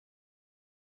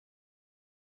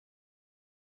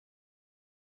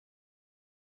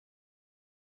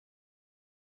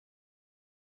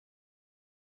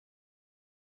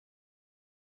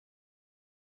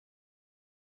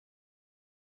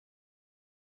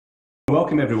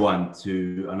Welcome everyone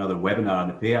to another webinar on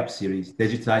the Pay App series,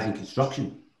 Digitising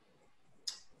Construction.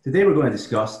 Today we're going to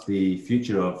discuss the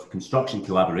future of construction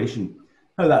collaboration,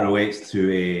 how that relates to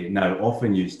a now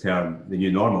often used term, the new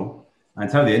normal,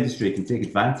 and how the industry can take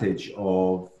advantage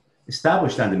of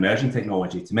established and emerging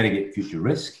technology to mitigate future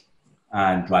risk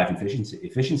and drive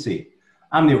efficiency.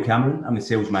 I'm Neil Cameron, I'm the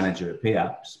sales manager at Pay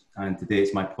Apps, and today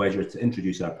it's my pleasure to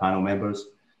introduce our panel members,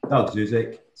 Doug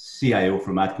Zuzik, CIO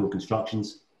from Adco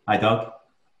Constructions. Hi, Doug.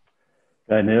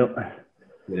 Hi, Neil.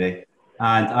 Good day.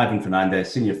 And Ivan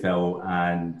Fernandez, Senior Fellow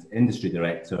and Industry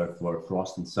Director for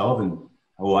Frost & Sullivan.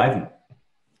 Hello, Ivan.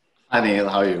 Hi, Neil.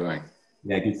 How are you doing?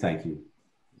 Yeah, good, thank you.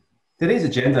 Today's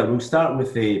agenda, we'll start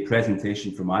with a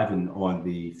presentation from Ivan on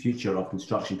the future of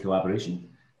construction collaboration.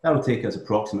 That will take us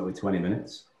approximately 20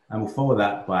 minutes, and we'll follow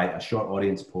that by a short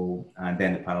audience poll and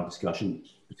then a panel discussion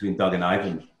between Doug and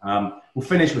Ivan. We'll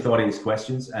finish with audience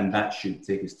questions, and that should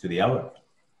take us to the hour.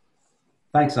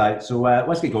 Thanks, Ivan. So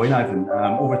let's get going, Ivan.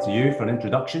 Over to you for an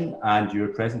introduction and your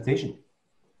presentation.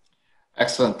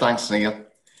 Excellent. Thanks, Neil.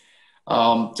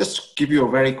 Just to give you a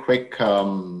very quick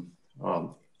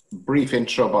brief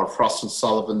intro about Frost &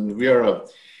 Sullivan. We are an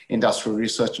industrial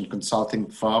research and consulting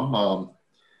firm,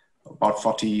 about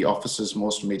 40 offices,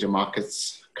 most major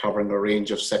markets, covering a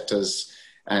range of sectors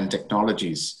and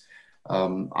technologies.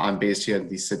 I'm based here in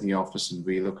the Sydney office, and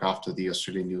we look after the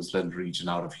Australia-New Zealand region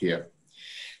out of here.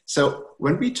 So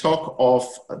when we talk of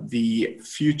the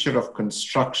future of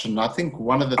construction, I think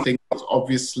one of the things that's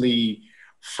obviously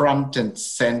front and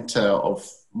center of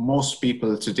most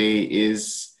people today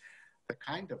is the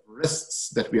kind of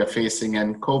risks that we are facing,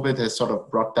 and COVID has sort of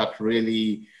brought that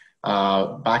really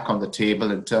back on the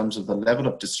table in terms of the level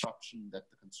of disruption that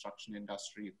the construction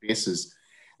industry faces.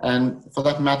 And for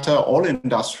that matter, all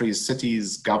industries,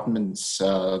 cities, governments,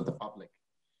 the public.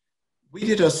 We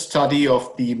did a study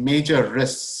of the major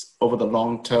risks over the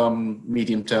long term,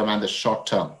 medium term, and the short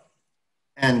term.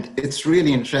 And it's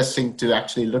really interesting to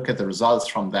actually look at the results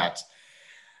from that.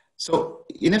 So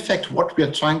in effect, what we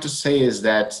are trying to say is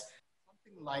that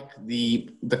something like the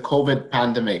COVID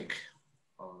pandemic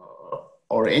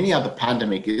or any other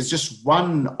pandemic is just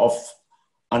one of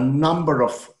a number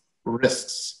of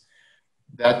risks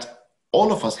that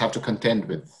all of us have to contend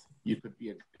with. You could be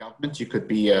a government, you could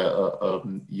be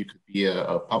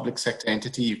a public sector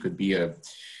entity, you could be an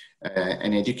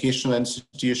educational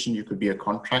institution, you could be a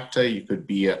contractor, you could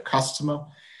be a customer,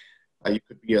 you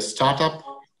could be a startup,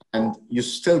 and you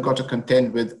still got to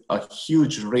contend with a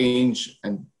huge range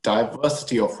and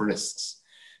diversity of risks.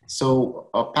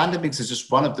 So pandemics is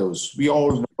just one of those. We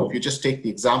all know, if you just take the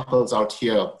examples out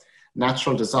here,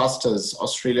 natural disasters,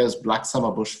 Australia's Black Summer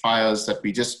bushfires that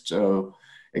we just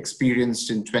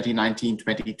experienced in 2019,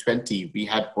 2020, we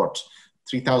had what,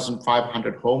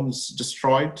 3,500 homes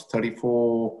destroyed,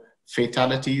 34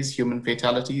 fatalities, human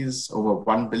fatalities, over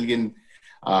 1 billion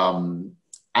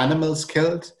animals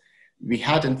killed. We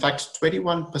had, in fact,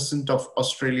 21% of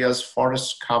Australia's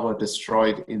forest cover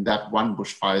destroyed in that one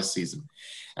bushfire season.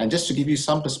 And just to give you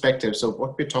some perspective, so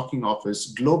what we're talking of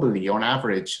is globally, on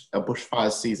average, a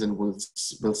bushfire season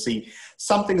will see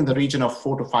something in the region of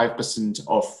 4 to 5%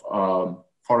 of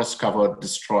forest cover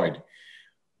destroyed.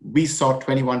 We saw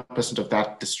 21% of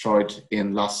that destroyed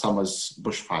in last summer's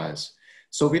bushfires.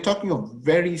 So we're talking of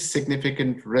very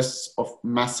significant risks of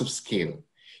massive scale.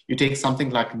 You take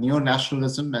something like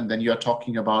neo-nationalism, and then you're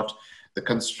talking about the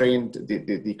constrained,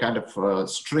 the kind of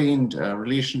strained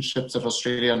relationships that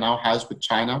Australia now has with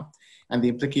China, and the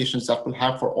implications that will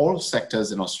have for all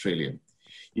sectors in Australia.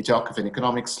 You talk of an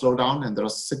economic slowdown, and there are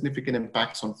significant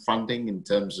impacts on funding in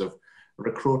terms of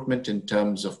recruitment, in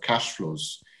terms of cash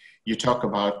flows. You talk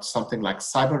about something like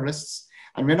cyber risks,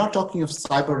 and we're not talking of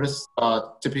cyber risks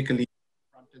typically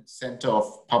front and center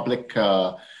of public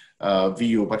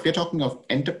view, but we're talking of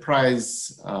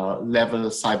enterprise level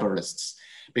cyber risks,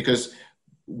 because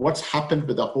what's happened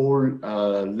with the whole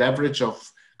leverage of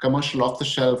commercial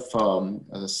off-the-shelf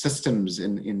systems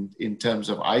in terms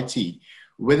of IT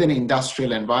within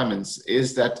industrial environments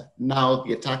is that now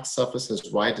the attack surface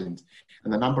has widened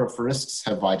and the number of risks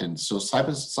have widened. So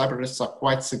cyber risks are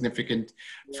quite significant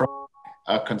from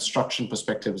a construction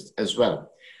perspective as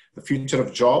well. The future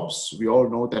of jobs, we all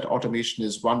know that automation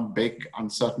is one big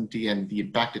uncertainty and the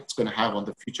impact it's going to have on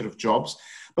the future of jobs,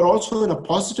 but also in a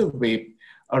positive way,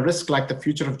 a risk like the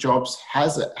future of jobs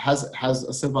has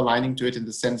a silver lining to it, in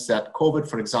the sense that COVID,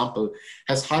 for example,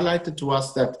 has highlighted to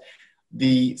us that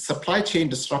the supply chain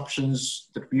disruptions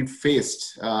that we've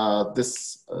faced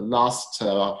this last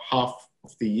half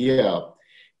of the year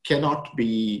cannot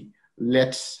be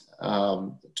let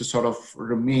to sort of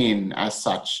remain as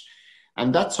such.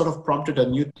 And that sort of prompted a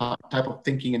new type of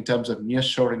thinking in terms of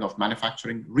nearshoring of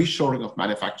manufacturing, reshoring of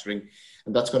manufacturing,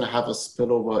 and that's going to have a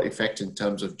spillover effect in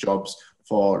terms of jobs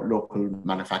for local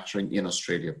manufacturing in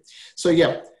Australia. So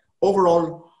yeah,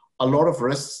 overall, a lot of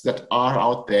risks that are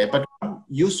out there, but one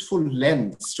useful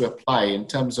lens to apply in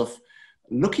terms of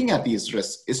looking at these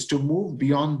risks is to move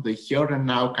beyond the here and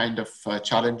now kind of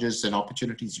challenges and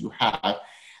opportunities you have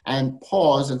and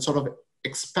pause and sort of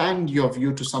expand your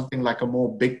view to something like a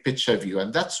more big picture view.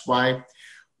 And that's why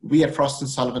we at Frost &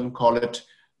 Sullivan call it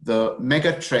the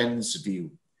mega trends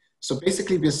view. So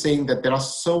basically we're saying that there are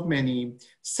so many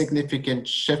significant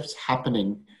shifts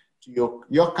happening to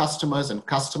your customers and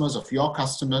customers of your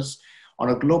customers on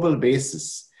a global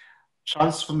basis,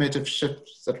 transformative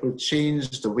shifts that will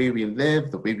change the way we live,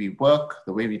 the way we work,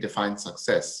 the way we define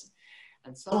success.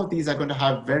 And some of these are going to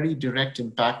have very direct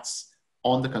impacts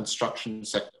on the construction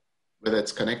sector, whether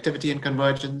it's connectivity and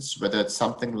convergence, whether it's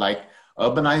something like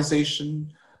urbanization,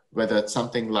 whether it's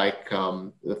something like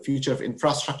the future of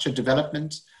infrastructure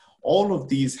development. All of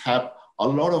these have a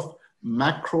lot of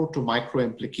macro to micro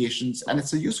implications. And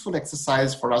it's a useful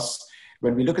exercise for us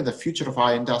when we look at the future of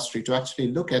our industry to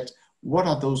actually look at what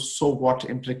are those so what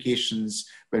implications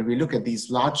when we look at these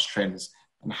large trends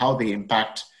and how they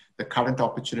impact the current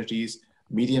opportunities,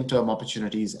 medium-term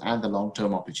opportunities, and the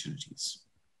long-term opportunities.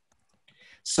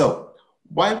 So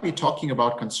why are we talking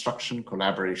about construction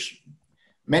collaboration?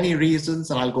 Many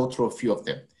reasons, and I'll go through a few of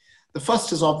them. The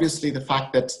first is obviously the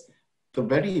fact that the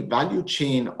very value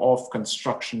chain of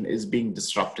construction is being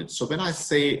disrupted. So when I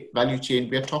say value chain,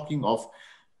 we're talking of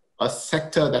a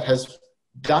sector that has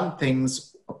done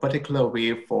things a particular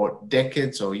way for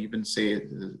decades, or even say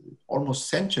almost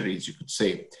centuries, you could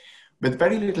say, with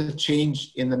very little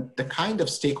change in the kind of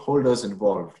stakeholders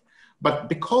involved. But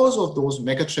because of those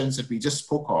megatrends that we just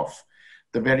spoke of,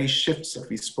 the very shifts that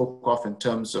we spoke of in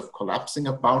terms of collapsing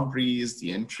of boundaries,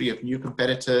 the entry of new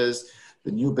competitors,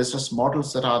 the new business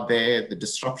models that are there, the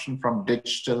disruption from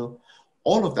digital,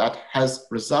 all of that has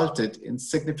resulted in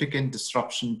significant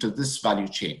disruption to this value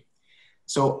chain.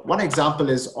 So one example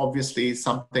is obviously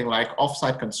something like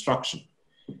offsite construction.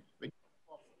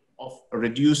 Of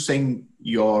reducing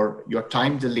your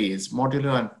time delays,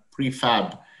 modular and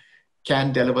prefab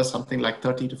can deliver something like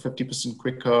 30 to 50%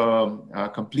 quicker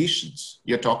completions.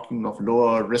 You're talking of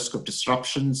lower risk of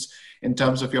disruptions in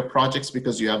terms of your projects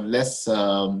because you have less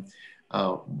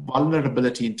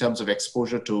vulnerability in terms of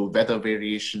exposure to weather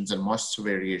variations and moisture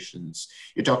variations.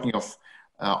 You're talking of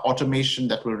automation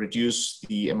that will reduce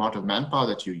the amount of manpower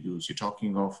that you use. You're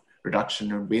talking of reduction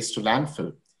in waste to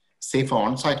landfill, safer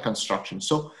on-site construction.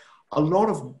 So a lot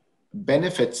of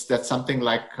benefits that something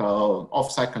like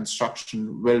off-site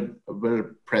construction will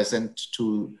present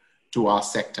to our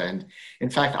sector. And in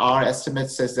fact, our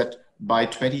estimate says that by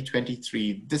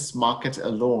 2023, this market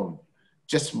alone,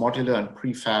 just modular and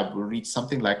prefab, will reach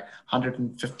something like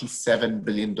 $157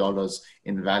 billion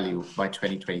in value by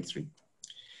 2023.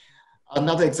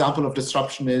 Another example of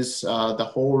disruption is the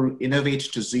whole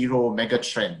innovate to zero mega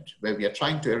trend, where we are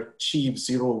trying to achieve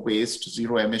zero waste,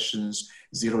 zero emissions,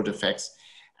 zero defects.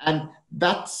 And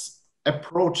that's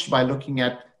approached by looking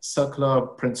at circular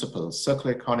principles,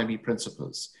 circular economy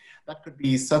principles. That could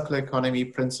be circular economy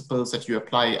principles that you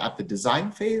apply at the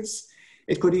design phase.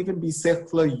 It could even be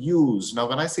circular use. Now,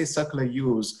 when I say circular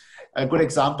use, a good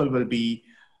example will be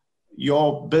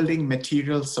your building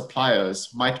material suppliers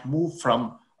might move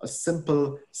from a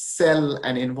simple sell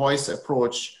and invoice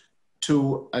approach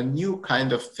to a new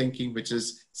kind of thinking, which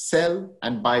is sell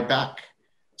and buy back.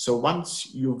 So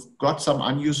once you've got some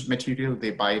unused material,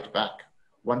 they buy it back.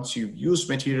 Once you've used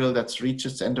material that's reached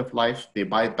its end of life, they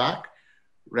buy it back,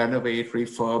 renovate,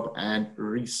 refurb, and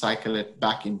recycle it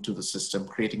back into the system,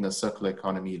 creating a circular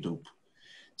economy loop.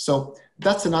 So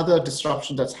that's another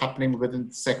disruption that's happening within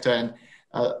the sector, and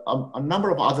a number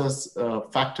of other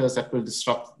factors that will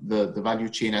disrupt the value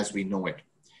chain as we know it.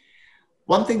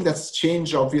 One thing that's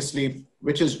changed, obviously,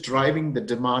 which is driving the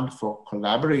demand for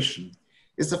collaboration,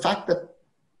 is the fact that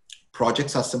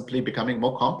projects are simply becoming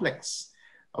more complex.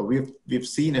 We've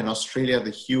seen in Australia the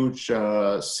huge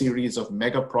series of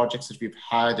mega projects that we've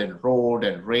had in road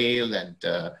and rail and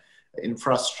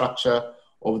infrastructure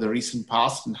over the recent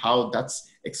past, and how that's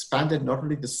expanded not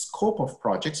only the scope of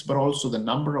projects, but also the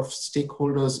number of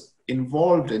stakeholders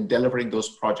involved in delivering those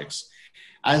projects,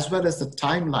 as well as the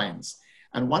timelines.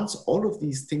 And once all of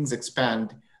these things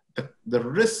expand, the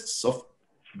risks of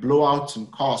blowouts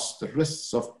and costs, the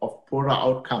risks of poorer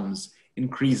outcomes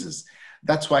increases.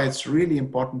 That's why it's really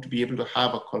important to be able to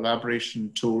have a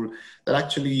collaboration tool that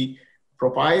actually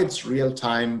provides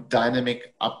real-time,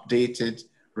 dynamic, updated,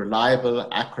 reliable,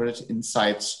 accurate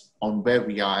insights on where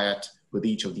we are at with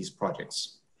each of these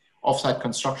projects. Offsite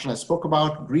construction I spoke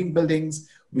about, green buildings.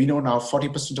 We know now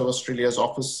 40% of Australia's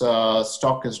office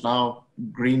stock is now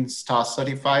Green Star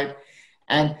certified.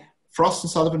 And Frost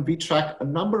and Sullivan, we track a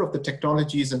number of the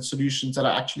technologies and solutions that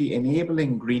are actually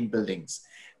enabling green buildings.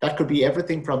 That could be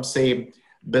everything from, say,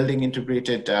 building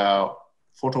integrated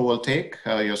photovoltaic,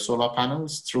 your solar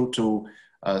panels, through to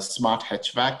smart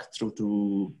HVAC, through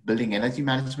to building energy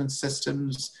management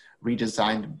systems,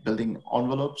 redesigned building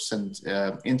envelopes and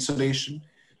insulation.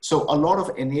 So a lot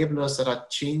of enablers that are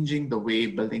changing the way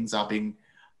buildings are being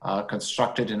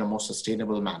constructed in a more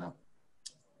sustainable manner.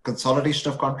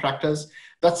 Consolidation of contractors,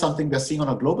 that's something we're seeing on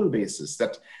a global basis,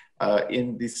 that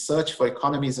in the search for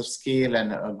economies of scale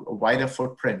and a wider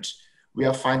footprint, we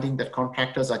are finding that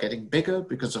contractors are getting bigger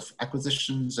because of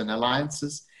acquisitions and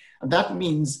alliances. And that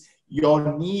means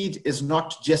your need is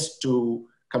not just to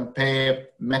compare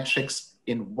metrics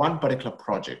in one particular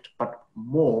project, but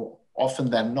more often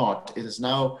than not, it is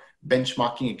now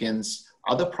benchmarking against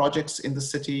other projects in the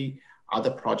city, other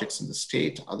projects in the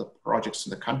state, other projects in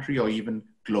the country, or even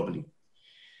globally.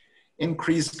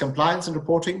 Increased compliance and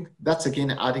reporting, that's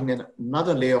again adding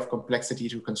another layer of complexity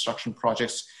to construction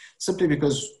projects, simply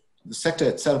because the sector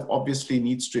itself obviously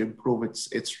needs to improve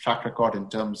its track record in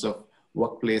terms of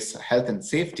workplace health and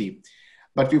safety.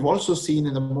 But we've also seen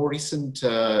in the more recent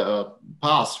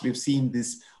past, we've seen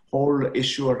this whole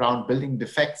issue around building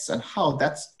defects and how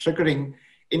that's triggering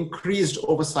increased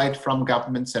oversight from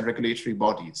governments and regulatory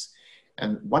bodies.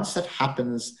 And once that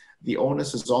happens, the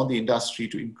onus is on the industry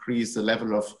to increase the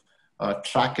level of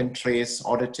track and trace,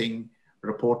 auditing,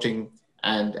 reporting,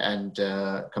 and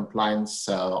compliance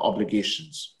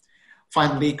obligations.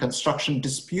 Finally, construction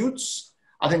disputes.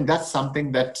 I think that's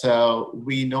something that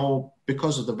we know,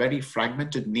 because of the very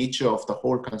fragmented nature of the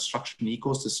whole construction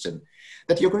ecosystem,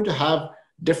 that you're going to have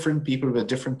different people with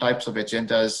different types of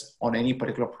agendas on any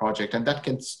particular project. And that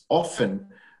can often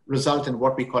result in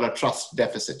what we call a trust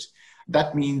deficit.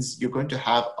 That means you're going to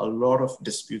have a lot of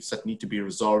disputes that need to be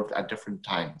resolved at different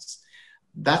times.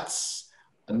 That's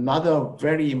another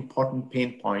very important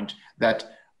pain point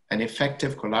that an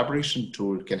effective collaboration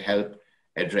tool can help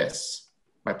address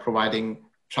by providing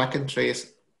track and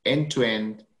trace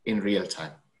end-to-end in real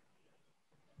time.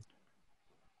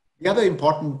 The other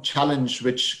important challenge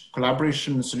which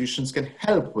collaboration solutions can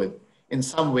help with in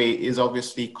some way is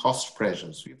obviously cost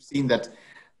pressures. We've seen that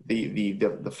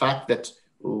the fact that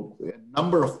a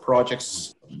number of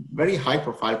projects, very high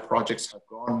profile projects, have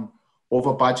gone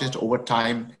over budget over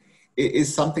time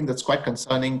is something that's quite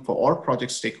concerning for all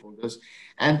project stakeholders.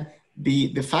 And the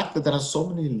fact that there are so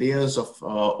many layers of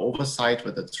oversight,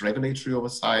 whether it's regulatory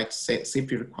oversight,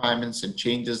 safety requirements and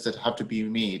changes that have to be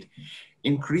made,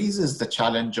 increases the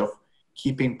challenge of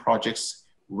keeping projects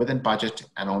within budget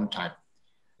and on time.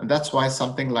 And that's why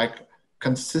something like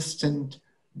consistent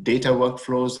data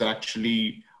workflows that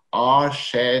actually are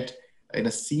shared in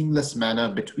a seamless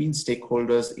manner between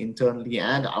stakeholders internally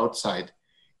and outside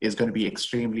is going to be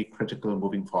extremely critical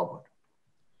moving forward.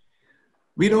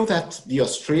 We know that the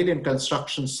Australian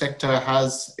construction sector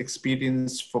has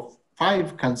experienced for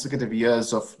 5 consecutive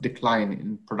years of decline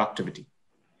in productivity.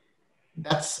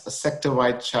 That's a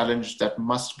sector-wide challenge that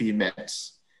must be met.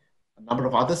 A number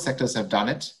of other sectors have done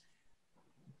it.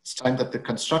 It's time that the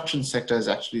construction sector has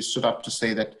actually stood up to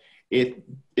say that it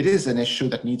is an issue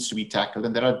that needs to be tackled,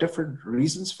 and there are different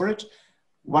reasons for it.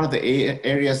 One of the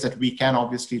areas that we can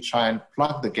obviously try and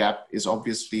plug the gap is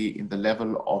obviously in the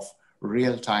level of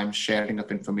real-time sharing of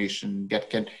information that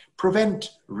can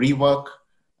prevent rework,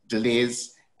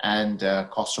 delays, and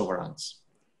cost overruns.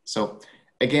 So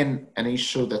again, an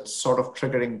issue that's sort of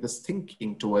triggering this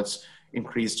thinking towards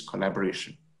increased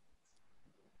collaboration.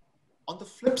 On the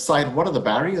flip side, what are the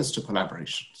barriers to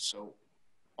collaboration? So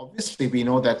obviously we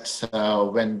know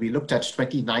that when we looked at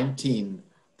 2019,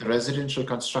 the residential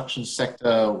construction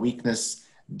sector weakness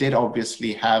did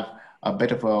obviously have a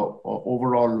bit of a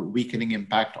overall weakening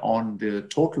impact on the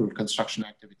total construction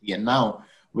activity. And now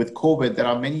with COVID, there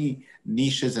are many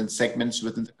niches and segments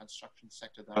within the construction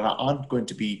sector that aren't going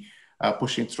to be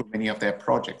pushing through many of their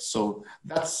projects. So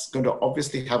that's going to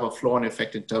obviously have a flow-on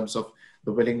effect in terms of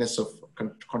the willingness of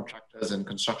contractors and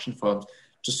construction firms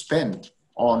to spend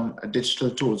on digital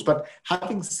tools. But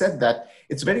having said that,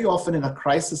 it's very often in a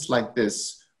crisis like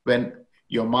this, when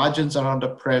your margins are under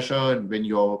pressure and when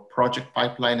your project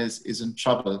pipeline is in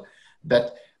trouble,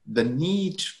 that the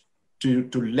need to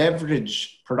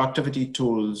leverage productivity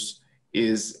tools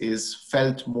is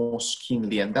felt most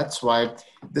keenly. And that's why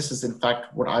this is in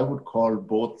fact what I would call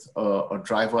both a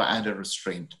driver and a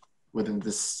restraint within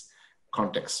this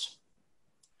context.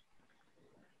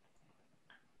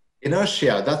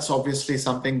 Inertia, that's obviously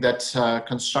something that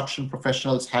construction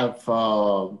professionals have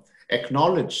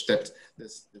acknowledged, that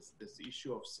this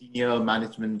issue of senior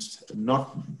management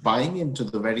not buying into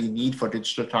the very need for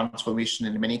digital transformation.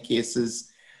 In many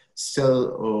cases,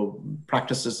 still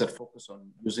practices that focus on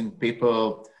using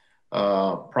paper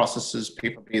processes,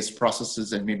 paper-based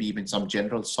processes, and maybe even some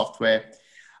general software,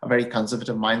 a very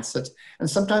conservative mindset. And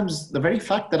sometimes the very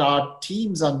fact that our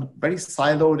teams are very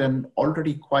siloed and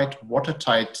already quite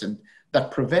watertight, and that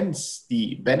prevents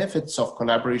the benefits of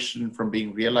collaboration from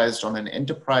being realized on an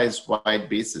enterprise-wide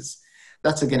basis.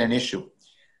 That's again an issue.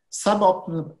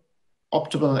 Suboptimal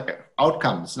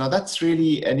outcomes. Now that's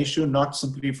really an issue not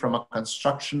simply from a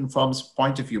construction firm's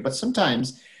point of view, but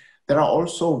sometimes there are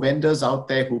also vendors out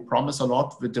there who promise a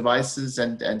lot with devices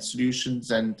and solutions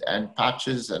and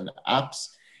patches and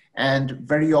apps. And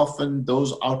very often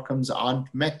those outcomes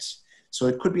aren't met. So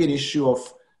it could be an issue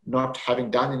of not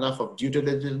having done enough of due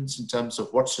diligence in terms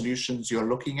of what solutions you're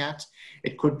looking at.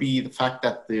 It could be the fact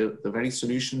that the very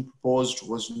solution proposed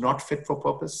was not fit for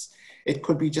purpose. It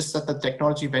could be just that the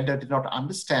technology vendor did not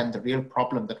understand the real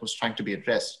problem that was trying to be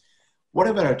addressed.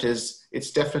 Whatever it is,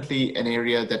 it's definitely an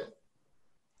area that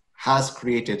has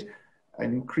created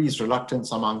an increased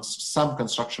reluctance amongst some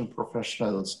construction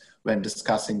professionals when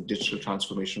discussing digital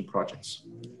transformation projects.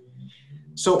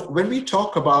 So when we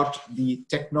talk about the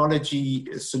technology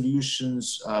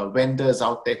solutions, vendors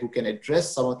out there who can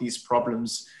address some of these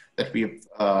problems that we've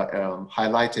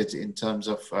highlighted in terms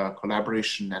of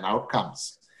collaboration and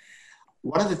outcomes,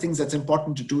 one of the things that's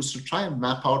important to do is to try and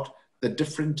map out the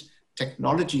different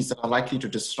technologies that are likely to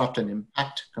disrupt and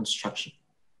impact construction.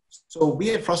 So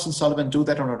we at Frost & Sullivan do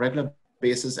that on a regular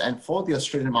basis. And for the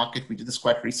Australian market, we did this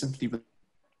quite recently with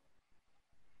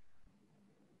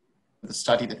the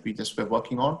study that we just were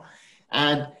working on,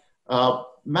 and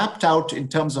mapped out in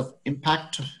terms of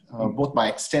impact, both by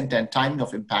extent and timing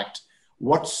of impact,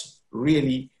 what's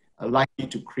really likely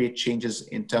to create changes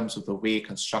in terms of the way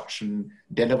construction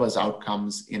delivers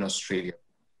outcomes in Australia.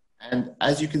 And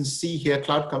as you can see here,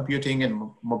 cloud computing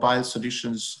and mobile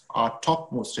solutions are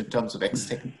topmost in terms of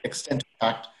extent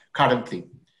impact currently.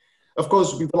 Of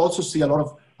course, we will also see a lot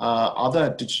of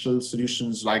other digital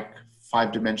solutions like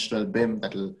 5-dimensional BIM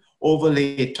that will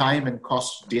overlay time and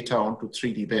cost data onto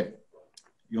 3D BIM.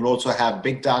 You'll also have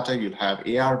big data, you'll have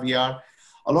AR, VR,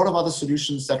 a lot of other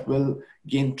solutions that will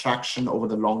gain traction over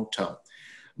the long term.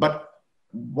 But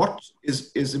what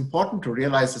is important to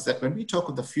realize is that when we talk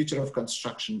of the future of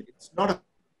construction, it's not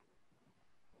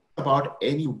about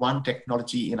any one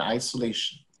technology in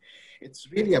isolation.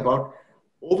 It's really about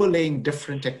overlaying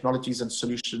different technologies and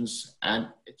solutions and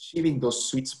achieving those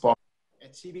sweet spots,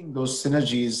 achieving those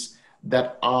synergies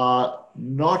that are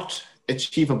not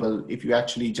achievable if you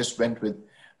actually just went with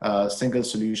single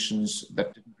solutions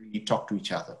that didn't really talk to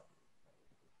each other.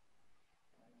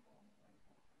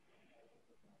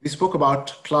 We spoke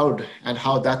about cloud and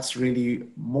how that's really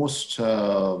most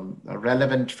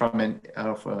relevant from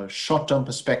a short-term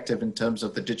perspective in terms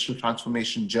of the digital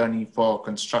transformation journey for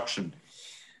construction.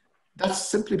 That's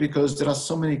simply because there are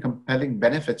so many compelling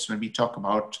benefits when we talk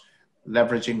about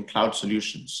leveraging cloud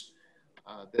solutions.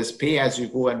 There's pay as you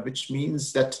go, and which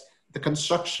means that the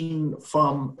construction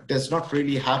firm does not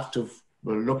really have to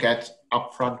look at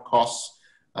upfront costs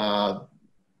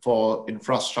for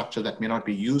infrastructure that may not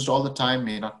be used all the time,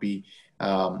 may not be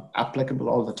applicable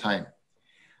all the time.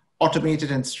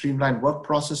 Automated and streamlined work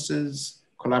processes,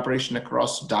 collaboration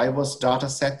across diverse data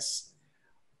sets,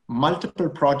 multiple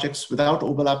projects without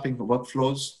overlapping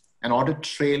workflows, an audit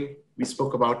trail. We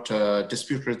spoke about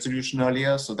dispute resolution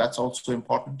earlier, so that's also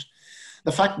important.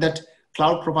 The fact that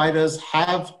cloud providers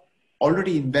have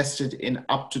already invested in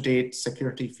up-to-date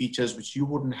security features, which you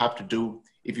wouldn't have to do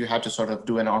if you had to sort of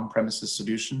do an on-premises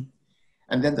solution.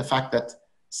 And then the fact that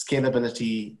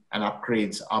scalability and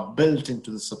upgrades are built into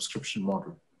the subscription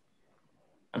model.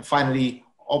 And finally,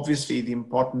 obviously the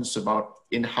importance about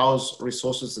in-house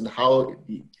resources and how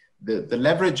the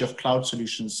leverage of cloud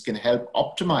solutions can help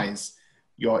optimize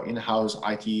your in-house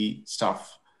IT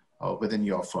stuff within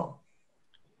your firm.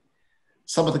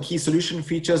 Some of the key solution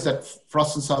features that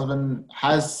Frost & Sullivan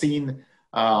has seen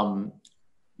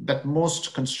that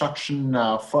most construction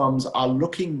firms are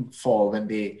looking for when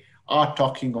they are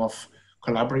talking of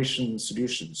collaboration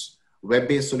solutions.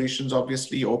 Web-based solutions,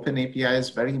 obviously, open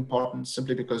APIs, very important,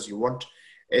 simply because you want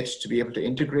it to be able to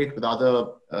integrate with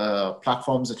other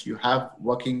platforms that you have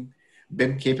working,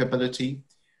 BIM capability,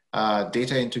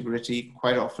 data integrity,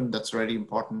 quite often that's very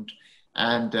important,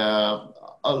 and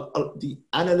the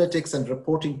analytics and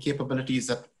reporting capabilities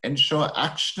that ensure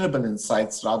actionable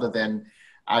insights rather than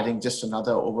adding just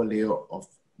another overlay of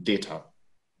data.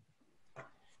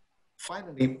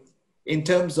 Finally, in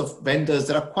terms of vendors,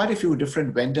 there are quite a few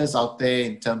different vendors out there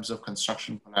in terms of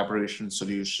construction collaboration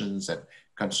solutions and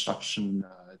construction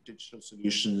digital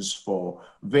solutions for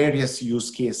various use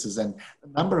cases. And the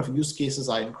number of use cases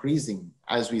are increasing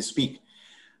as we speak.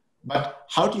 But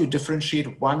how do you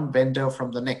differentiate one vendor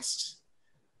from the next?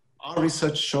 Our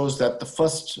research shows that the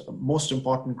first most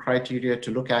important criteria to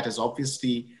look at is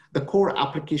obviously the core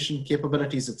application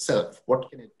capabilities itself. What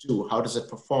can it do? How does it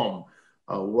perform?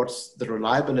 What's the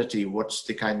reliability? What's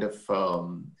the kind of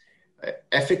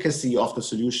efficacy of the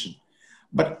solution?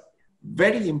 But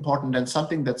very important, and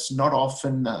something that's not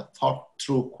often thought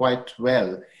through quite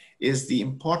well, is the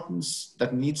importance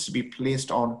that needs to be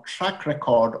placed on track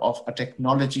record of a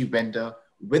technology vendor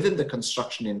within the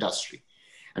construction industry.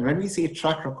 And when we say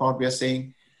track record, we are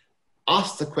saying,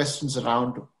 ask the questions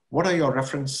around what are your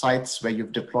reference sites where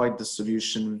you've deployed the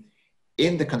solution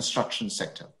in the construction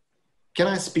sector? Can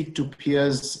I speak to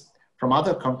peers from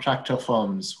other contractor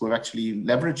firms who have actually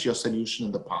leveraged your solution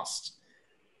in the past?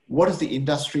 What is the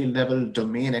industry level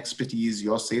domain expertise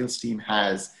your sales team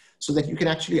has so that you can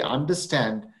actually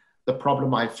understand the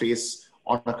problem I face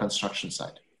on a construction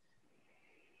site?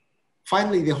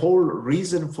 Finally, the whole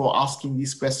reason for asking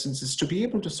these questions is to be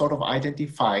able to sort of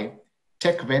identify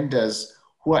tech vendors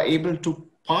who are able to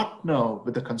partner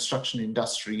with the construction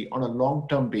industry on a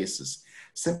long-term basis,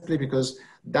 simply because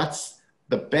that's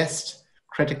the best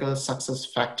critical success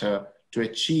factor to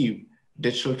achieve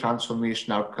digital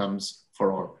transformation outcomes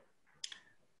for all.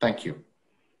 Thank you.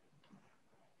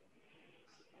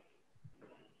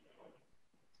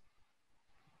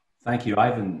 Thank you,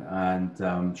 Ivan, and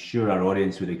I'm sure our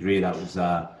audience would agree that was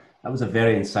a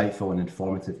very insightful and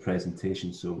informative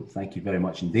presentation, so thank you very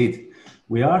much indeed.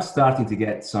 We are starting to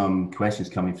get some questions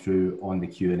coming through on the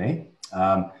Q&A,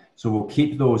 so we'll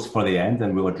keep those for the end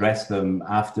and we'll address them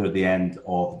after the end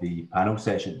of the panel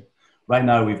session. Right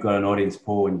now we've got an audience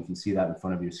poll and you can see that in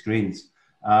front of your screens.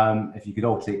 If you could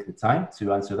all take the time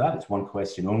to answer that, it's one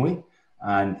question only,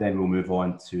 and then we'll move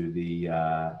on to the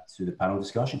panel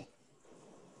discussion.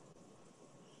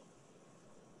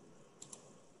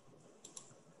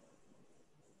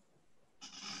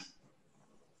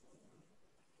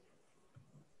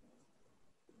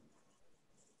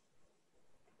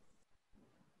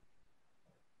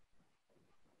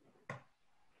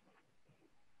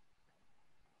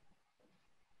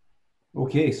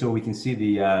 Okay, so we can see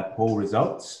the poll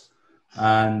results,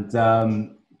 and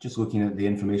just looking at the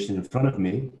information in front of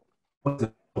me, what's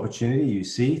the opportunity you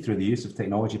see through the use of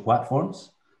technology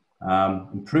platforms?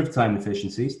 Improved time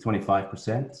efficiencies,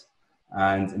 25%,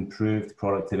 and improved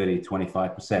productivity,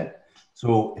 25%.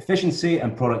 So efficiency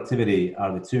and productivity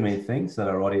are the two main things that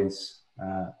our audience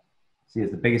see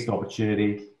as the biggest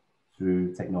opportunity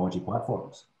through technology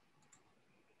platforms.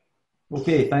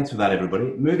 Okay, thanks for that, everybody.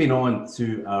 Moving on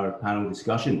to our panel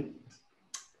discussion.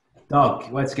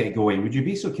 Doug, let's get going. Would you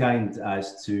be so kind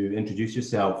as to introduce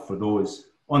yourself for those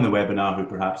on the webinar who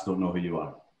perhaps don't know who you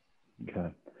are? Okay,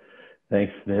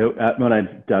 thanks, Neil. My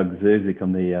name's Doug Zuzik.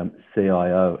 I'm the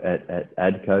CIO at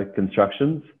ADCO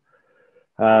Constructions.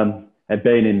 I've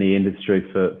been in the industry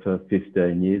for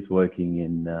 15 years, working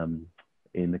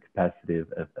in the capacity of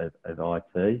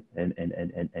IT and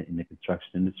in the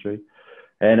construction industry.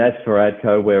 And as for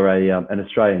ADCO, we're an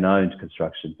Australian-owned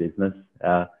construction business.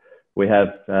 We have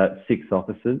 6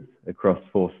 offices across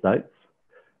 4 states.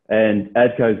 And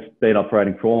ADCO's been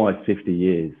operating for almost 50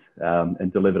 years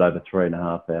and delivered over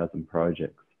 3,500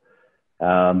 projects.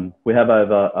 We have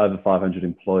over 500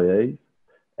 employees,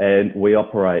 and we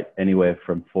operate anywhere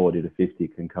from 40 to 50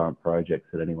 concurrent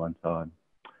projects at any one time.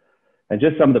 And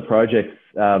just some of the projects,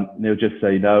 Neil, just so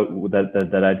you know, that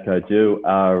ADCO do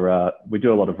are, we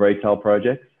do a lot of retail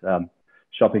projects,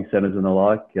 shopping centres and the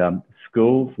like,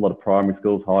 schools, a lot of primary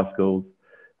schools, high schools,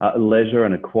 leisure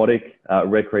and aquatic,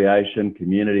 recreation,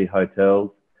 community,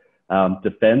 hotels,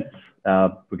 defence.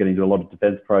 We're getting into a lot of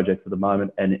defence projects at the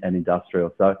moment, and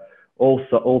industrial. So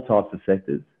all types of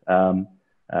sectors. In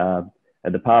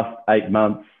the past 8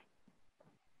 months,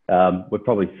 we've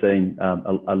probably seen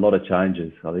a lot of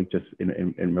changes, I think, just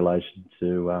in relation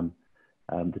to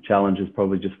the challenges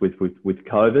probably just with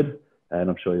COVID, and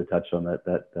I'm sure you'll touch on that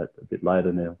a bit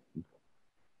later now.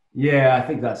 Yeah, I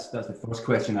think that's the first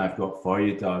question I've got for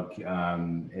you, Doug,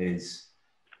 is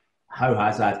how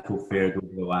has ADCO fared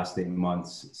over the last 8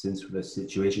 months since this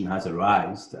situation has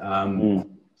arisen?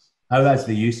 How has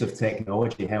the use of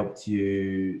technology helped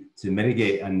you to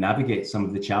mitigate and navigate some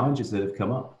of the challenges that have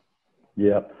come up?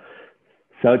 Yeah.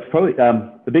 So it's probably,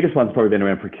 the biggest one's probably been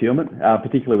around procurement,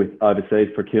 particularly with overseas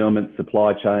procurement,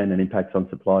 supply chain and impacts on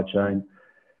supply chain.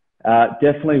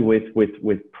 Definitely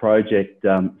with project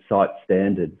site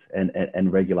standards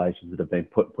and regulations that have been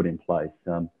put in place.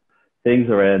 Things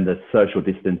around the social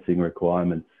distancing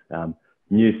requirements,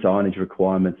 new signage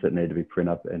requirements that need to be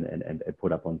printed up and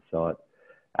put up on site.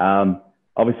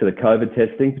 Obviously the COVID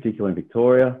testing, particularly in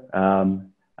Victoria,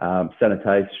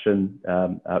 sanitation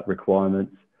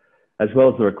requirements, as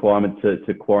well as the requirement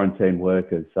to quarantine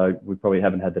workers. So we probably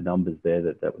haven't had the numbers there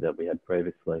that we had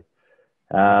previously.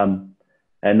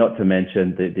 And not to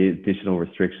mention the additional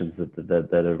restrictions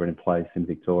that are in place in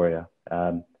Victoria.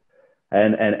 And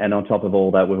on top of all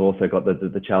that, we've also got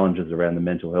the challenges around the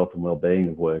mental health and well-being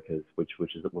of workers, which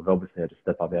is that we've obviously had to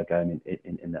step up our game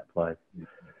in that place.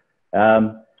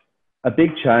 A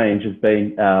big change has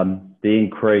been the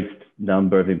increased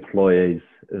number of employees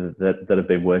that have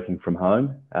been working from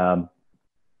home.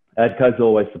 ADCO's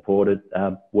always supported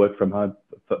work from home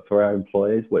for our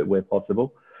employees where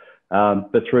possible.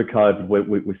 But through COVID,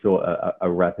 we saw a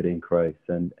rapid increase,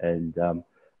 and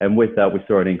with that, we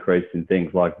saw an increase in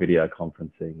things like video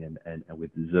conferencing and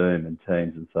with Zoom and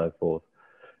Teams and so forth.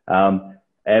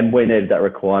 And we needed that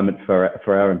requirement for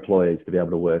our employees to be able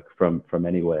to work from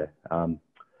anywhere.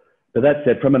 But that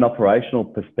said, from an operational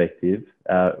perspective,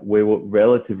 we were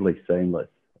relatively seamless.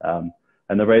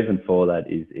 And the reason for that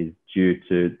is due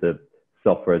to the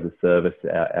software as a service,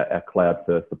 our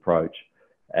cloud-first approach.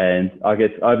 And I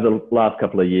guess over the last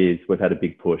couple of years, we've had a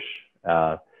big push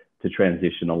to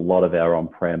transition a lot of our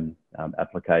on-prem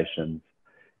applications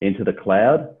into the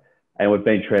cloud. And we've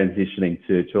been transitioning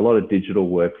to a lot of digital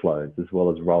workflows, as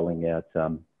well as rolling out,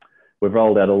 we've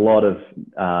rolled out a lot of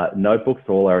notebooks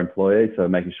to all our employees, so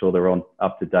making sure they're on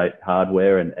up-to-date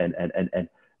hardware and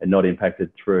not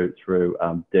impacted through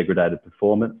degraded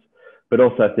performance. But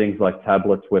also things like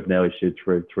tablets we've now issued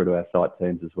through to our site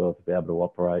teams as well to be able to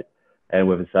operate. And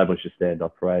we've established a standard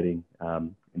operating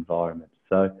environment.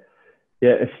 So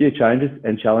yeah, a few changes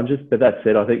and challenges, but that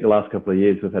said, I think the last couple of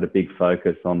years we've had a big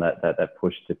focus on that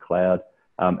push to cloud,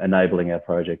 enabling our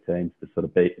project teams to sort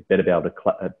of be able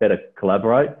to better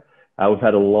collaborate. We've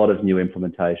had a lot of new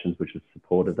implementations which have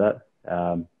supported that.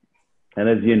 And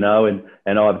as you know,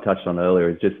 and I've touched on earlier,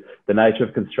 is just the nature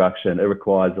of construction. It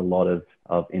requires a lot of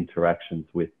interactions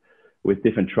with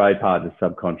different trade partners,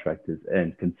 subcontractors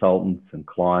and consultants and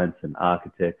clients and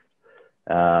architects.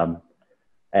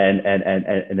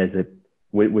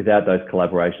 Without those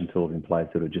collaboration tools in place,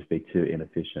 it would just be too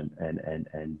inefficient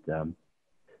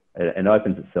and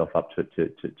opens itself up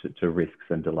to risks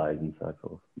and delays and so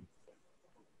forth.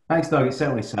 Thanks, Doug. It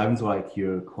certainly sounds like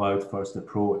your cloud-first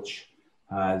approach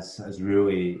has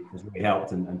really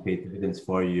helped and paid dividends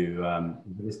for you over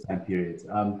this time period.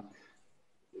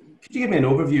 Could you give me an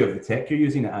overview of the tech you're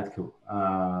using at ADCO,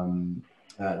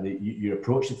 your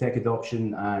approach to tech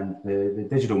adoption and the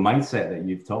digital mindset that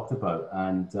you've talked about,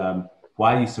 and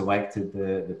why you selected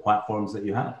the platforms that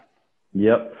you have?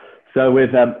 Yep. So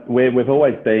we've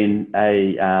always been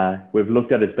we've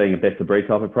looked at it as being a best of breed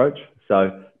type approach.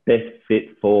 So best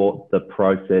fit for the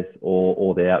process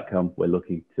or the outcome we're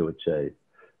looking to achieve.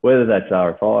 Whether that's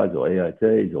RFIs or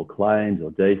EOTs or claims or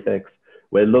defects,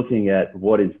 we're looking at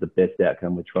what is the best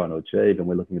outcome we're trying to achieve, and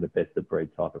we're looking at a best of breed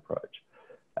type approach.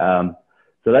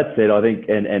 So that said, I think,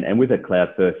 and with a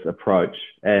cloud first approach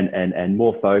and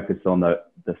more focus on the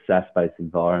SaaS-based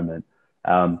environment,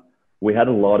 we had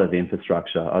a lot of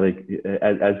infrastructure. I think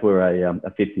as we're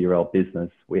a 50-year-old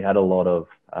business, we had a lot of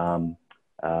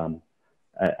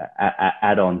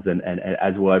add-ons, and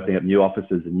as we're opening up new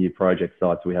offices and new project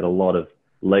sites, we had a lot of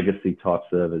legacy type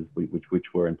servers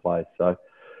which were in place. So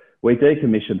we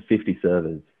decommissioned 50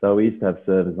 servers. So we used to have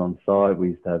servers on site. We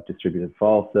used to have distributed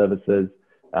file services.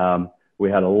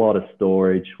 We had a lot of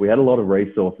storage. We had a lot of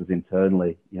resources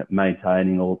internally,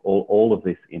 maintaining all of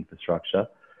this infrastructure.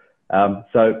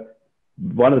 So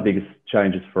one of the biggest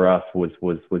changes for us was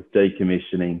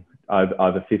decommissioning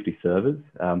over 50 servers.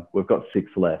 We've got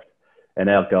 6 left, and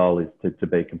our goal is to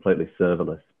be completely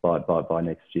serverless by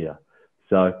next year.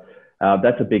 So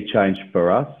that's a big change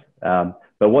for us.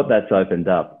 But what that's opened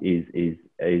up is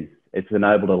it's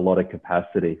enabled a lot of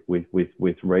capacity with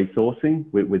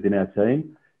resourcing within our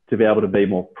team to be able to be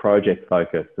more project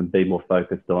focused and be more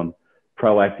focused on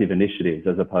proactive initiatives,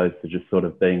 as opposed to just sort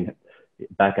of being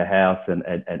back of house and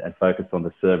focus on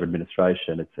the server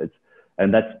administration.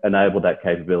 And that's enabled that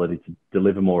capability to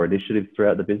deliver more initiatives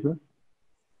throughout the business.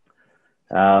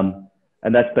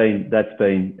 And that's been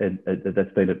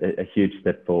a huge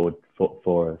step forward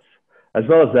for us. As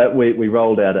well as that, we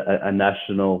rolled out a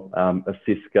national a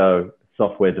Cisco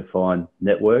software defined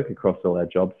network across all our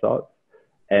job sites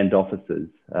and offices.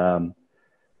 And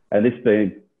this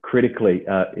being critically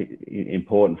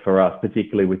important for us,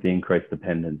 particularly with the increased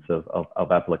dependence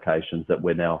of applications that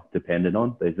we're now dependent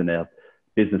on. These are now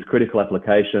business critical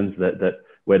applications that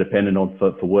we're dependent on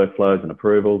for workflows and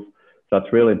approvals. So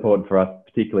it's really important for us,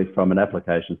 particularly from an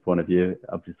applications point of view,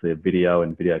 obviously video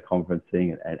and video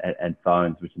conferencing and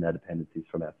phones, which are now dependencies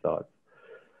from our sides.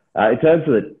 In terms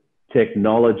of the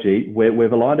technology,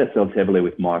 we've aligned ourselves heavily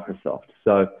with Microsoft.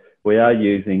 So we are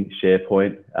using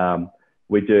SharePoint.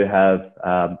 We do have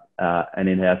an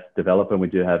in-house developer. We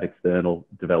do have external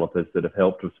developers that have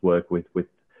helped us work with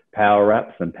Power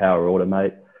Apps and Power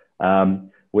Automate.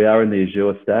 We are in the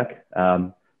Azure stack.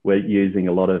 We're using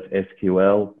a lot of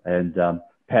SQL, and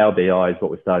Power BI is what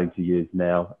we're starting to use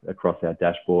now across our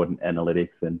dashboard and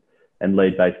analytics and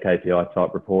lead-based KPI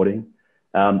type reporting.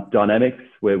 Dynamics,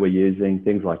 where we're using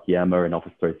things like Yammer and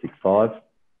Office 365.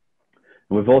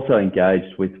 And we've also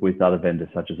engaged with other vendors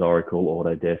such as Oracle,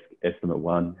 Autodesk, Estimate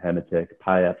One, Hammertech,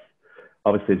 PayApps.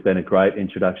 Obviously, it's been a great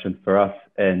introduction for us,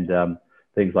 and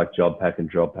things like JobPack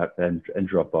and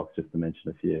Dropbox, just to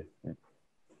mention a few. Yeah.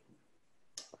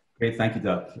 Great, thank you,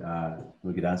 Doug.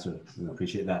 Really good answer. I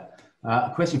appreciate that.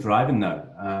 A question for Ivan now.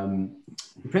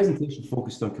 The presentation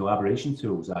focused on collaboration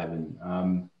tools, Ivan.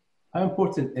 How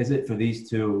important is it for these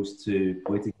tools to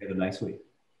play together nicely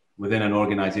within an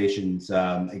organization's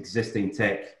existing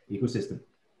tech ecosystem?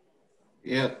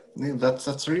 Yeah,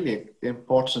 that's really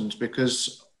important,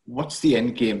 because what's the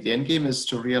end game? The end game is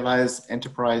to realize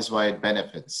enterprise-wide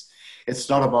benefits. It's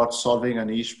not about solving a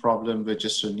niche problem with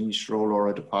just a niche role or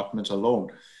a department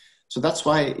alone. So that's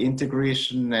why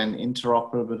integration and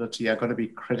interoperability are going to be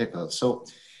critical. So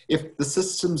if the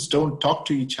systems don't talk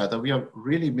to each other, we are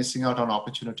really missing out on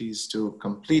opportunities to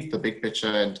complete the big picture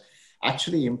and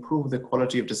actually improve the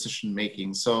quality of decision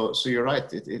making. So you're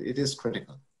right, it is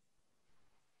critical.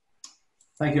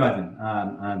 Thank you, Ivan.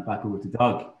 And back over to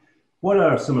Doug. What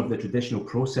are some of the traditional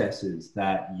processes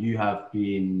that you have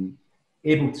been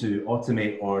able to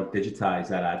automate or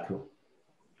digitize at ADCO?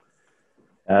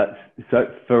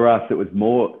 So for us, it was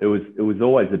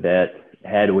always about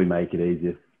how do we make it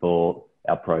easier for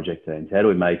our project teams? How do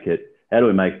we make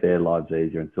their lives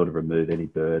easier and sort of remove any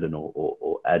burden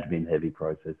or admin heavy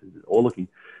processes? Or looking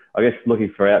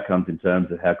for outcomes in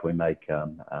terms of how can we make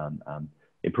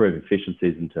improve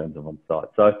efficiencies in terms of on site.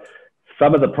 So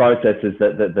some of the processes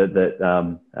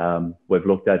that we've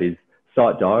looked at is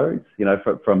site diaries. You know,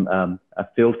 from a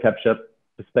field capture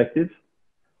perspective.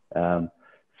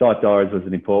 Site diaries was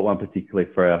an important one, particularly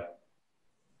for our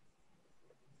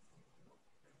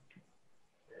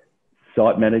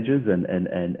site managers and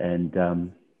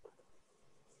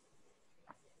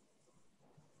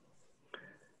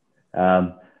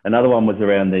another one was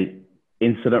around the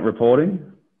incident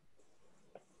reporting,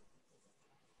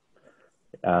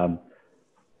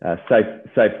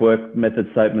 safe work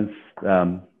method statements,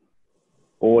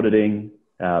 auditing,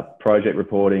 project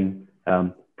reporting,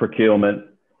 procurement,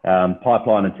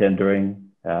 pipeline and tendering,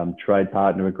 trade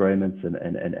partner agreements and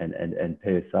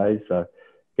PSAs. So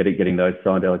getting those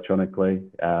signed electronically,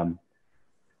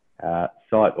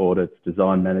 site audits,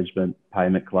 design management,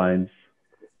 payment claims.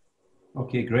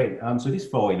 Okay, great. So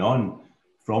just following on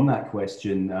from that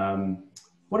question,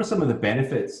 what are some of the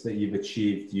benefits that you've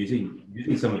achieved using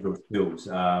some of those tools?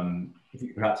 If you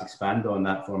could perhaps expand on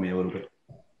that for me a little bit.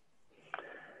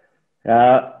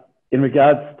 In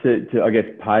regards to I guess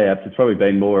PayApps, it's probably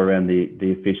been more around the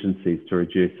efficiencies to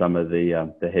reduce some of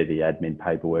the heavy admin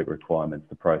paperwork requirements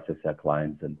to process our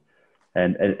claims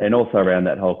and also around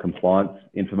that whole compliance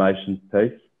information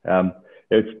piece.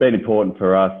 It's been important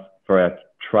for us, for our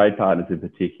trade partners in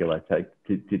particular,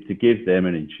 to give them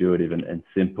an intuitive and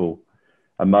simple,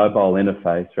 a mobile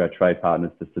interface for our trade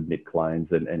partners to submit claims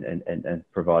and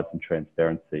provide some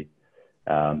transparency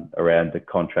around the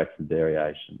contracts and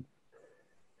variations.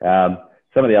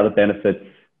 Some of the other benefits,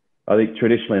 I think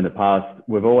traditionally in the past,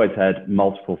 we've always had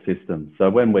multiple systems. So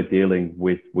when we're dealing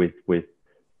with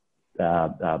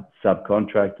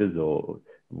subcontractors, or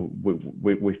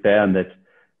we found that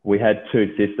we had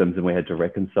two systems and we had to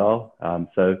reconcile.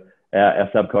 So our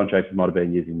subcontractors might have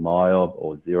been using MyOb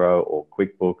or Xero or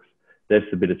QuickBooks. They've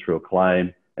submitted through a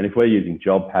claim. And if we're using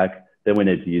JobPack, then we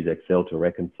need to use Excel to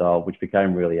reconcile, which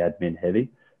became really admin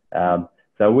heavy.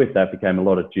 So with that became a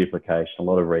lot of duplication, a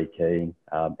lot of rekeying,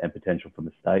 and potential for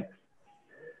mistakes.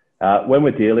 When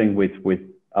we're dealing with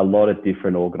a lot of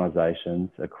different organisations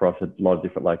across a lot of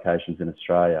different locations in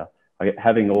Australia,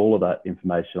 having all of that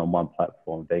information on one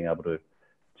platform, being able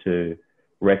to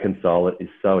reconcile it is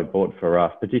so important for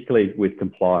us, particularly with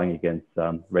complying against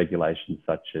regulations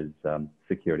such as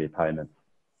security of payments.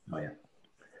 Oh, yeah.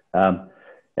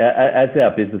 As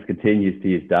our business continues to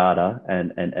use data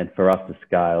and for us to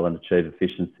scale and achieve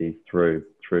efficiencies through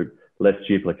less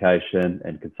duplication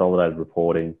and consolidated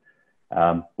reporting,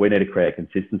 we need to create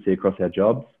consistency across our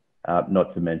jobs.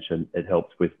 Not to mention it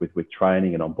helps with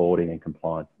training and onboarding and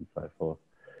compliance and so forth.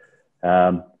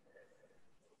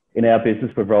 In our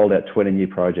business, we've rolled out 20 new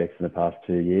projects in the past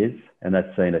 2 years, and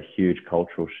that's seen a huge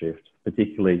cultural shift,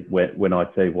 particularly when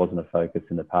IT wasn't a focus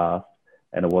in the past,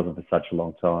 and it wasn't for such a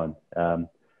long time.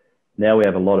 Now we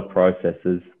have a lot of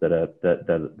processes that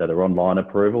are online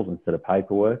approvals instead of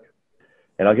paperwork.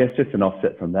 And I guess just an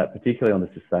offset from that, particularly on the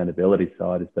sustainability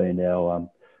side, has been our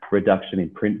reduction in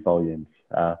print volumes,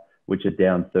 which are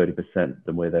down 30%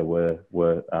 than where they were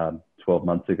 12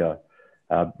 months ago,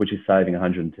 which is saving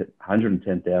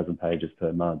 110,000 pages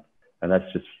per month. And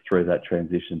that's just through that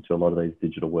transition to a lot of these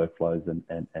digital workflows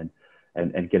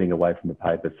and getting away from the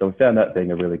paper. So we found that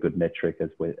being a really good metric as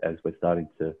we're starting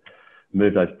to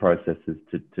move those processes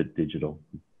to digital.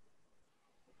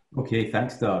 Okay,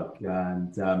 thanks, Doug.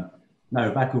 And now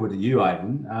back over to you,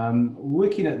 Ivan.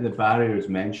 Looking at the barriers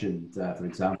mentioned, for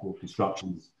example,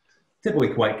 construction's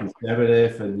typically quite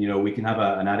conservative, and we can have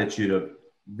an attitude of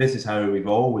this is how we've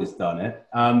always done it.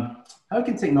 How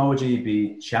can technology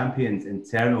be championed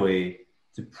internally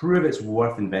to prove it's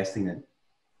worth investing in?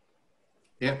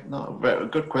 Yeah, no, very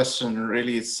good question.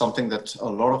 Really, it's something that a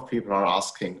lot of people are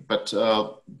asking. But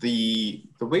the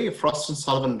way Frost &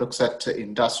 Sullivan looks at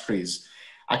industries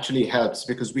actually helps,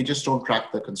 because we just don't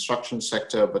track the construction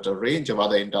sector, but a range of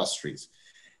other industries.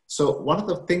 So one of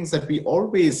the things that we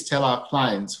always tell our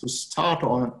clients who start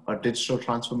on a digital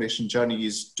transformation journey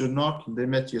is do not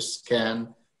limit your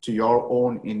scan to your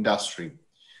own industry,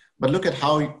 but look at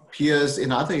how peers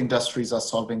in other industries are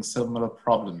solving similar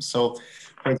problems. So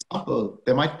for example,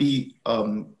 there might be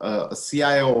a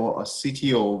CIO or a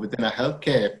CTO within a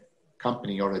healthcare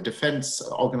company or a defense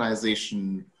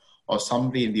organization or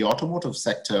somebody in the automotive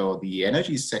sector or the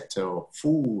energy sector or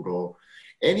food or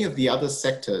any of the other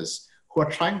sectors who are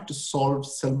trying to solve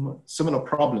similar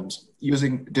problems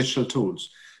using digital tools.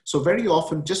 So very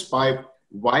often, just by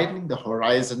widening the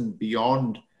horizon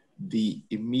beyond the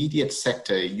immediate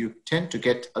sector, you tend to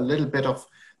get a little bit of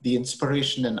the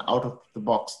inspiration and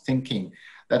out-of-the-box thinking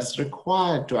that is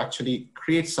required to actually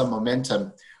create some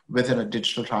momentum within a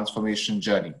digital transformation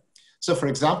journey. So for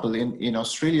example, in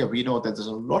Australia, we know that there's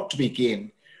a lot to be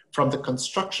gained from the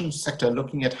construction sector,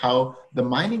 looking at how the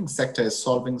mining sector is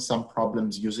solving some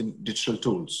problems using digital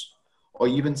tools, or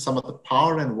even some of the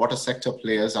power and water sector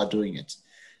players are doing it.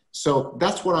 So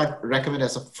that's what I recommend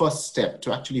as a first step,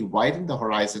 to actually widen the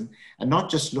horizon and not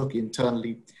just look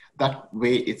internally. That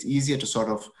way it's easier to sort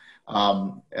of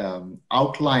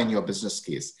outline your business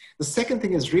case. The second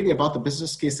thing is really about the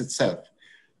business case itself.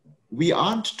 We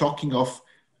aren't talking of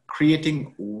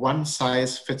creating one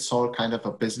size fits all kind of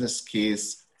a business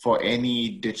case for any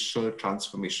digital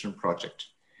transformation project.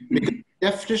 Because the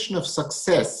definition of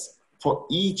success for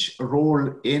each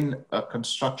role in a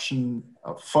construction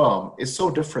firm is so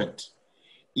different.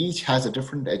 Each has a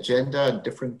different agenda and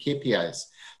different KPIs.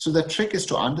 So the trick is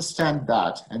to understand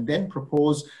that and then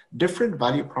propose different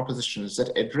value propositions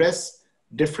that address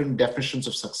different definitions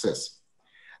of success.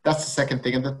 That's the second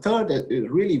thing. And the third,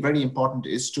 really very important,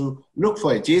 is to look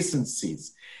for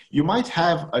adjacencies. You might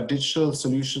have a digital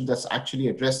solution that's actually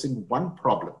addressing one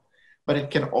problem, but it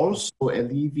can also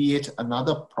alleviate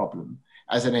another problem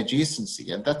as an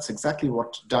adjacency. And that's exactly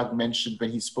what Doug mentioned when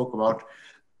he spoke about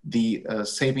the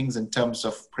savings in terms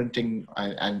of printing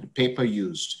and paper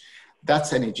used.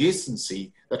 That's an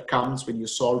adjacency that comes when you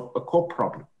solve a core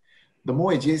problem. The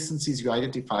more adjacencies you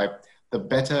identify, the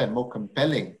better and more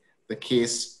compelling the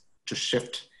case to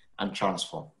shift and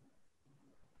transform.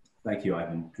 Thank you,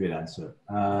 Ivan. Great answer.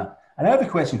 And I have a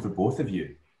question for both of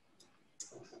you.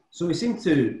 So we seem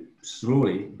to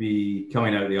slowly be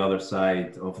coming out the other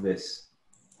side of this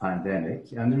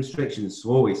pandemic, and the restrictions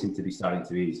slowly seem to be starting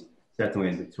to ease, certainly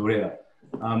in Victoria.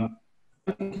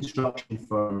 Construction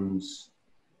firms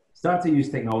start to use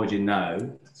technology now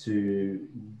to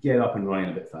get up and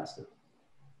running a bit faster.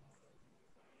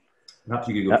 Perhaps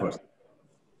you could go first.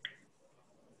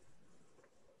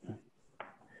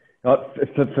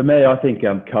 For me, I think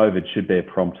COVID should be a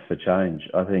prompt for change.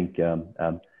 I think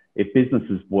if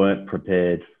businesses weren't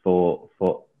prepared for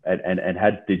and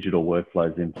had digital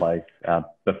workflows in place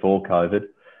before COVID,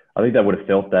 I think they would have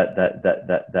felt that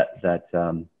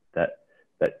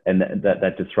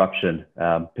disruption,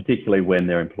 particularly when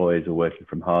their employees are working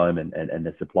from home and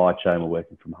their supply chain were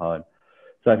working from home.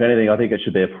 So if anything, I think it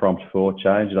should be a prompt for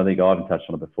change. And I think Ivan touched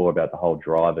on it before about the whole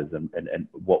drivers and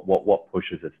what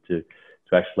pushes us to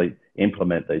actually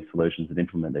implement these solutions and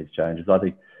implement these changes. I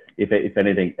think if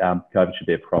anything, COVID should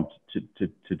be a prompt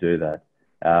to do that.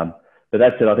 But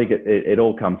that said, I think it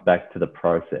all comes back to the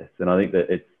process, and I think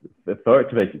that for it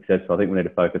to be successful, I think we need to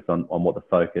focus on what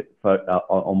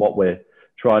on what we're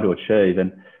trying to achieve,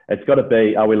 and it's got to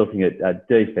be: are we looking at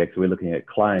defects? Are we looking at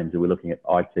claims? Are we looking at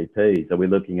ITPs? Are we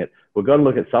looking at? We've got to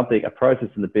look at something, a process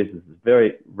in the business that's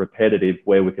very repetitive,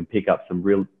 where we can pick up some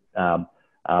real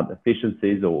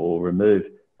efficiencies or remove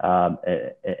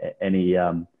any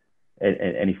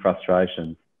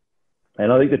frustrations.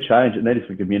 And I think the change, it needs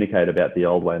to communicate about the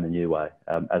old way and the new way,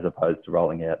 as opposed to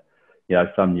rolling out,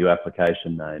 some new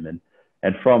application name.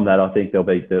 And from that, I think there'll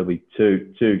be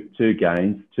two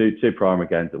gains, two primary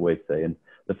gains that we see. And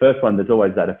the first one, there's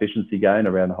always that efficiency gain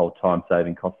around the whole time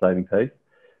saving, cost saving piece.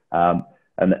 And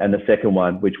the second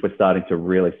one, which we're starting to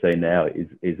really see now,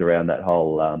 is around that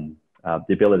whole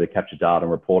the ability to capture data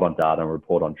and report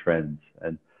on trends.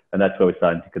 And that's where we're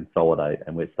starting to consolidate,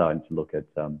 and we're starting to look at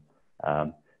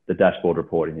the dashboard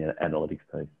reporting and analytics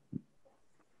piece.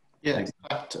 Yeah, in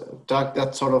fact, Doug,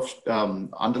 that sort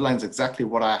of underlines exactly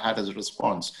what I had as a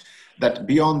response, that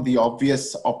beyond the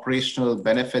obvious operational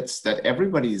benefits that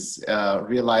everybody's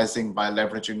realizing by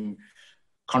leveraging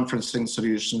conferencing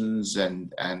solutions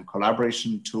and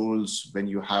collaboration tools when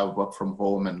you have work from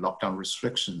home and lockdown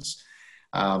restrictions,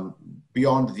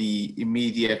 beyond the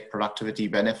immediate productivity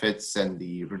benefits and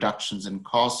the reductions in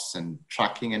costs and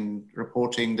tracking and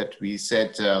reporting that we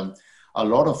said a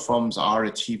lot of firms are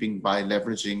achieving by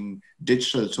leveraging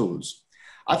digital tools.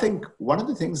 I think one of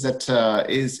the things that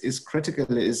is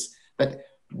critical is that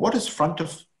what is front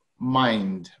of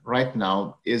mind right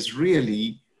now is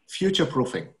really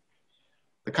future-proofing.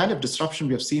 The kind of disruption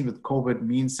we have seen with COVID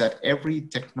means that every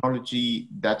technology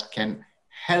that can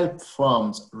help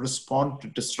firms respond to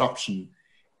disruption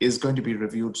is going to be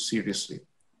reviewed seriously.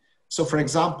 So for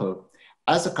example,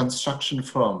 as a construction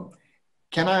firm,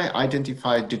 can I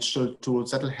identify digital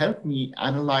tools that will help me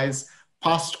analyze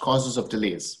past causes of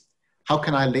delays? How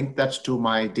can I link that to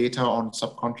my data on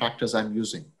subcontractors I'm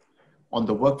using, on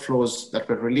the workflows that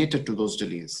were related to those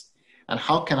delays? And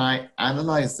how can I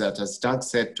analyze that, as Doug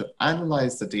said, to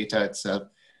analyze the data itself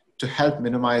to help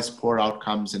minimize poor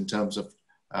outcomes in terms of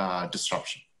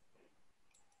disruption?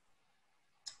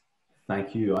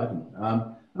 Thank you, Ivan.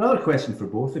 Another question for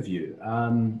both of you.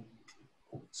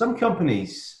 Some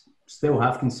companies still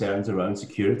have concerns around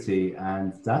security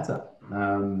and data,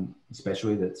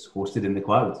 especially that's hosted in the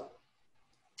cloud.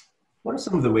 What are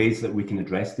some of the ways that we can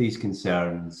address these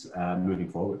concerns moving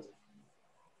forward?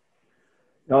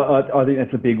 I think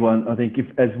that's a big one. I think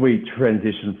as we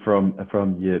transition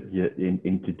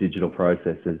into digital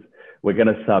processes, we're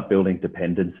going to start building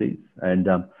dependencies. And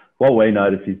what we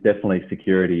notice is definitely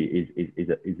security is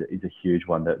a huge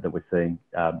one that we're seeing,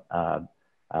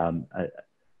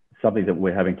 something that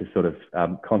we're having to sort of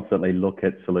constantly look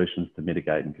at solutions to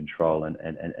mitigate and control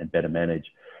and better manage.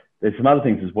 There's some other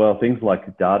things as well, things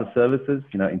like data services,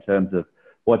 in terms of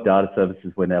what data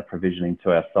services we're now provisioning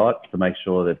to our sites to make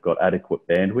sure they've got adequate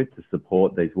bandwidth to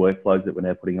support these workflows that we're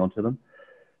now putting onto them.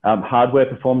 Hardware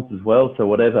performance as well. So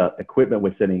whatever equipment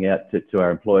we're sending out to our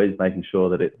employees, making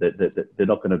sure that they're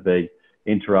not going to be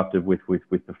interrupted with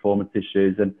performance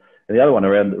issues. And the other one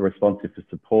around the responsive to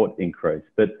support increase.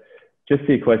 But just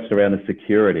to your question around the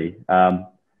security,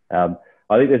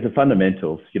 I think there's the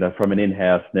fundamentals, from an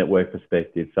in-house network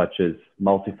perspective, such as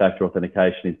multi-factor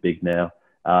authentication is big now.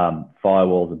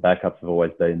 Firewalls and backups have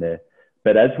always been there.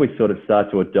 But as we sort of start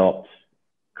to adopt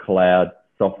cloud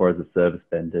software as a service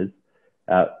vendors,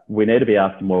 we need to be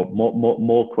asking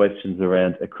more questions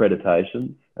around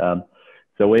accreditations.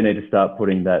 So we need to start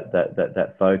putting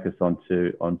that focus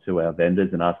onto our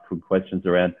vendors and asking questions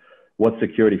around what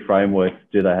security frameworks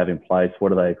do they have in place?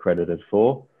 What are they accredited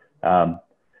for?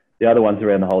 The other one's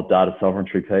around the whole data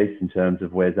sovereignty piece in terms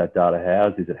of where's that data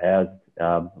housed? Is it housed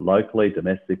locally,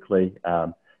 domestically?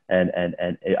 And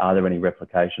are there any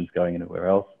replications going anywhere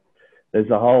else? There's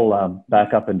a whole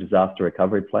backup and disaster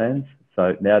recovery plans.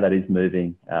 So now that is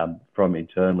moving from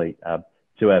internally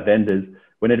to our vendors.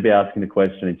 We need to be asking the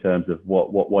question in terms of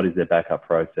what is their backup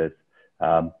process?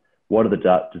 What are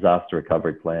the disaster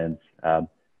recovery plans?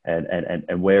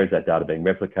 And where is that data being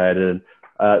replicated?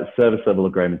 Service level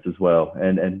agreements as well.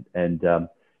 And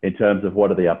in terms of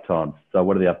what are the uptimes? So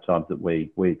what are the uptimes that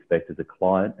we expect as a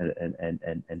client?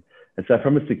 And so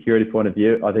from a security point of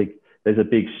view, I think there's a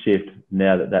big shift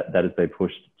now that has been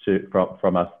pushed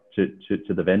from us to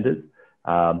the vendors.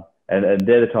 And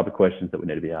they're the type of questions that we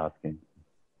need to be asking.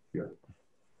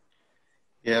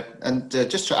 Yeah, and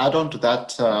just to add on to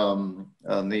that,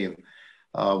 Neil,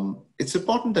 it's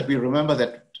important that we remember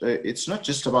that it's not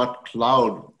just about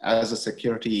cloud as a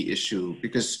security issue,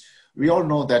 because we all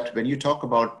know that when you talk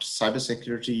about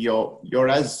cybersecurity, you're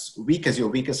as weak as your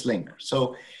weakest link.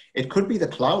 So it could be the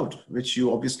cloud, which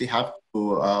you obviously have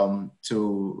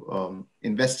to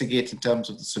investigate in terms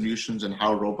of the solutions and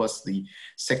how robust the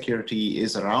security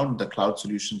is around the cloud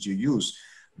solutions you use.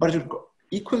 But it could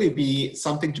equally be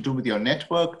something to do with your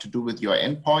network, to do with your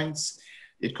endpoints.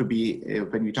 It could be,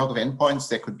 when we talk of endpoints,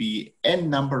 there could be n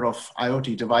number of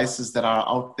IoT devices that are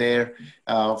out there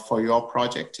for your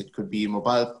project. It could be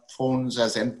mobile phones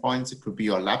as endpoints. It could be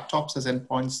your laptops as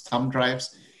endpoints, thumb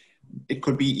drives. It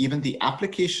could be even the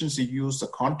applications you use, the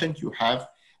content you have,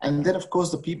 and then of course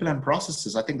the people and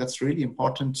processes. I think that's really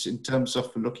important in terms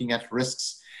of looking at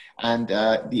risks and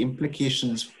the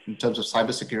implications in terms of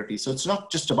cybersecurity. So it's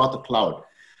not just about the cloud,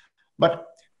 but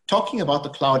talking about the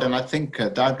cloud, and I think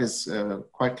Doug has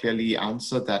quite clearly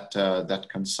answered that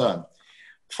concern.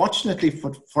 Fortunately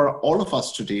for all of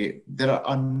us today, there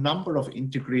are a number of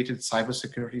integrated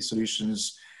cybersecurity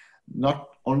solutions, not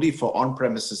only for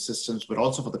on-premises systems, but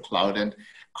also for the cloud. And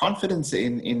confidence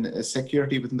in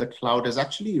security within the cloud is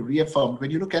actually reaffirmed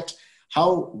when you look at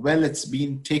how well it's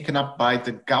been taken up by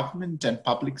the government and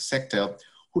public sector,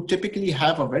 who typically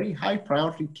have a very high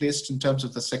priority placed in terms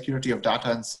of the security of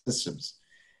data and systems.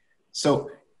 So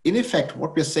in effect,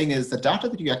 what we're saying is the data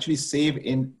that you actually save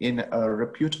in a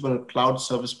reputable cloud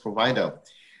service provider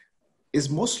is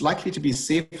most likely to be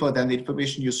safer than the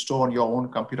information you store on your own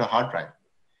computer hard drive,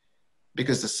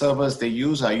 because the servers they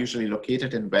use are usually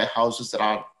located in warehouses that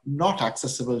are not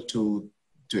accessible to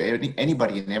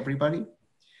anybody and everybody.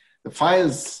 The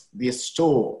files they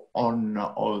store on,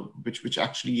 or which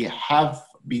actually have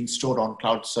been stored on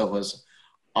cloud servers,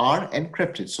 are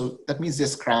encrypted. So that means they're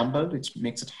scrambled, which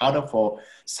makes it harder for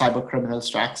cyber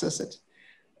criminals to access it.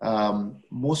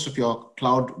 Most of your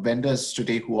cloud vendors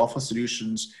today who offer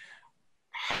solutions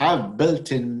have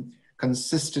built-in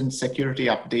consistent security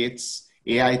updates,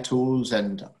 AI tools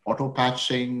and auto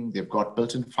patching. They've got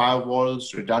built-in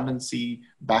firewalls, redundancy,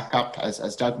 backup,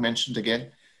 as Doug mentioned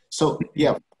again. So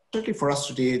yeah, certainly for us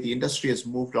today, the industry has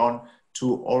moved on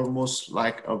to almost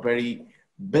like a very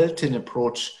built-in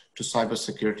approach to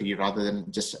cybersecurity rather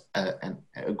than just a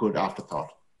good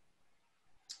afterthought.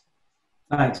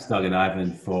 Thanks, Doug and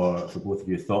Ivan, for both of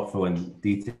your thoughtful and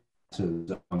detailed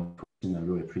answers on the question. I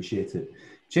really appreciate it.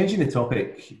 Changing the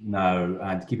topic now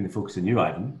and keeping the focus on you,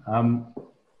 Ivan.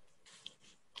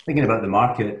 Thinking about the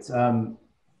market,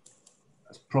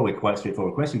 it's probably quite a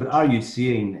straightforward question, but are you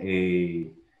seeing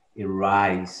a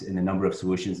rise in the number of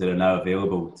solutions that are now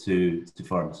available to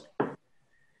firms?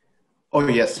 Oh,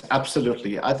 yes,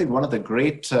 absolutely. I think one of the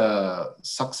great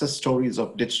success stories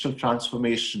of digital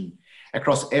transformation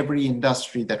across every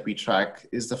industry that we track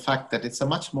is the fact that it's a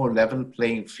much more level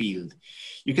playing field.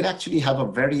 You can actually have a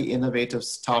very innovative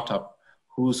startup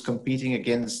who's competing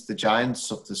against the giants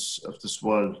of this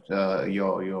world,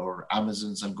 your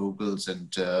Amazons and Googles and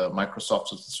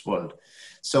Microsofts of this world.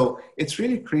 So it's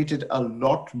really created a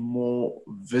lot more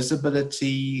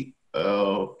visibility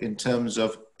in terms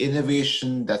of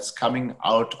innovation that's coming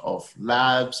out of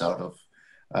labs, out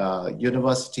of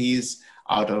universities,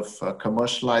 out of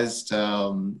commercialized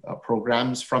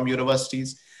programs from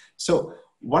universities. So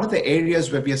one of the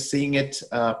areas where we are seeing it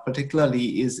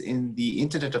particularly is in the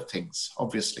Internet of Things,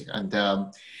 obviously. And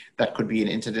that could be an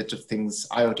Internet of Things,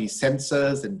 IoT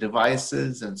sensors and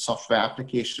devices and software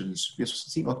applications. We've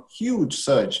seen a huge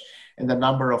surge in the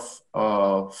number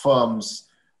of firms,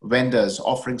 vendors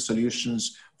offering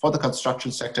solutions for the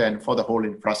construction sector and for the whole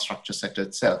infrastructure sector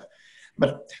itself.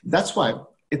 But that's why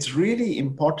it's really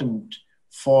important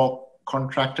for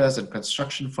contractors and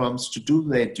construction firms to do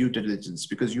their due diligence,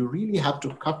 because you really have to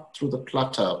cut through the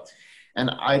clutter and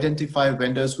identify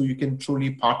vendors who you can truly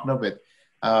partner with,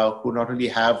 who not only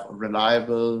have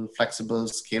reliable, flexible,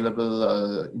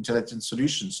 scalable, intelligent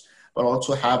solutions, but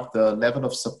also have the level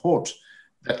of support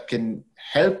that can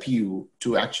help you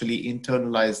to actually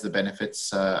internalize the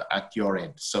benefits at your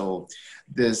end. So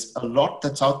there's a lot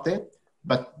that's out there,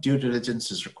 but due diligence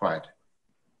is required.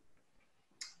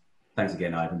 Thanks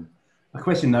again, Ivan. A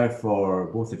question now for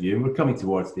both of you, and we're coming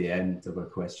towards the end of our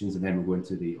questions, and then we'll go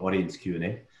into the audience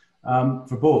Q&A.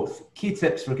 For both, key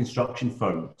tips for construction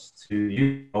firms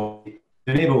to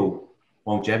enable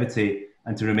longevity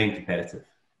and to remain competitive.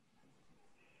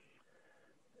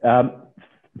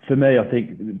 For me, I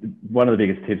think one of the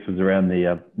biggest tips was around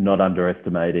the not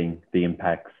underestimating the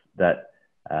impacts that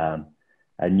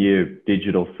a new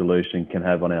digital solution can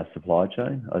have on our supply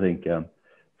chain. I think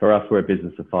for us, we're a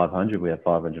business of 500. We have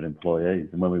 500 employees,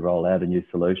 and when we roll out a new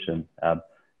solution,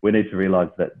 we need to realise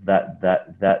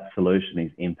that solution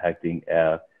is impacting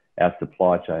our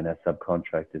supply chain, our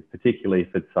subcontractors, particularly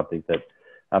if it's something that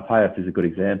Payouts is a good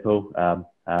example,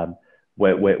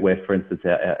 where for instance,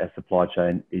 our supply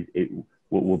chain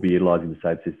will be utilising the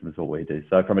same system as what we do.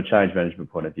 So from a change management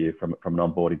point of view, from an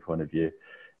onboarding point of view,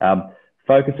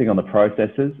 focusing on the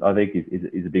processes, I think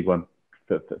is a big one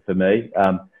for me,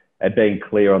 and being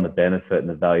clear on the benefit and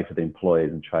the value for the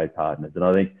employees and trade partners. And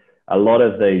I think a lot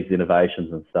of these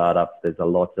innovations and startups, there's a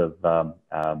lot of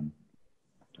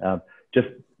just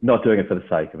not doing it for the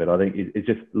sake of it. I think it's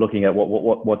just looking at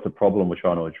what's the problem we're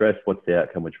trying to address, what's the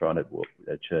outcome we're trying to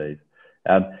achieve.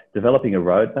 Developing a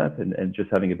roadmap and just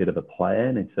having a bit of a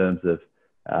plan in terms of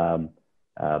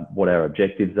what our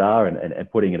objectives are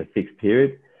and putting in a fixed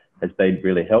period has been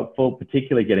really helpful,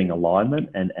 particularly getting alignment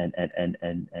and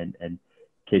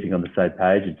keeping on the same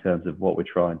page in terms of what we're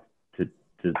trying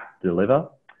to deliver.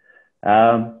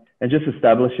 And just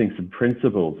establishing some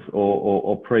principles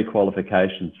or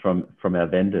pre-qualifications from our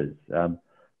vendors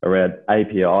around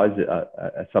APIs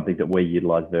are something that we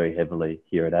utilise very heavily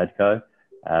here at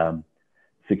ADCO.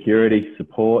 Security,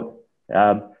 support,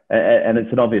 and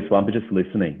it's an obvious one, but just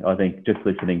listening. I think just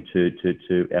listening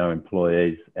to our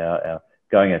employees, our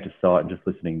going out to site and just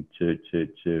listening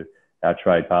to our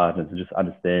trade partners and just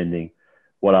understanding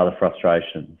what are the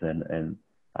frustrations and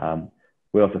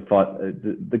we also find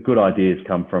the good ideas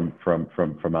come from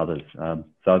others. So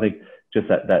I think just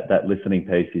that listening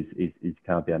piece is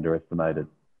can't be underestimated.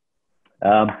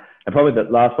 And probably the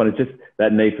last one is just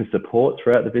that need for support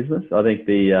throughout the business. I think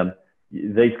these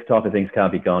type of things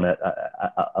can't be gone at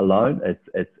alone.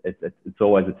 It's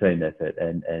always a team effort,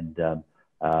 and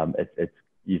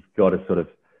you've got to sort of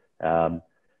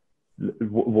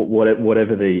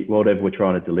whatever we're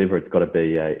trying to deliver, it's got to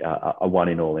be a one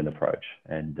in all in approach,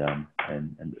 and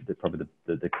probably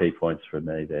the key points for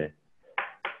me there.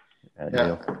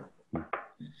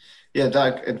 Yeah,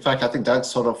 Doug. In fact, I think Doug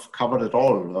sort of covered it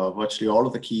all. Virtually all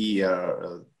of the key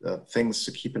things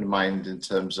to keep in mind in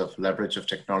terms of leverage of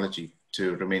technology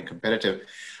to remain competitive.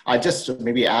 I just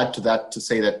maybe add to that to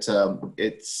say that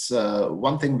it's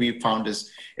one thing we found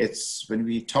is it's when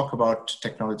we talk about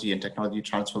technology and technology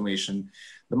transformation,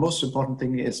 the most important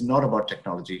thing is not about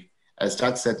technology. As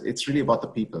Doug said, it's really about the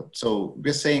people. So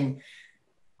we're saying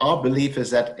our belief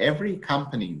is that every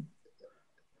company,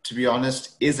 to be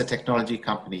honest, is a technology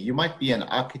company. You might be an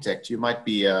architect, you might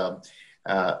be a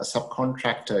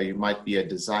subcontractor, you might be a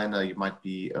designer, you might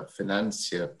be a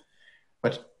financier,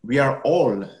 but we are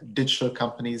all digital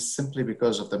companies simply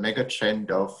because of the mega trend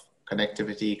of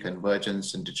connectivity,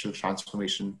 convergence, and digital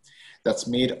transformation that's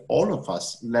made all of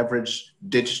us leverage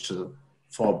digital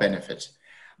for benefit.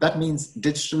 That means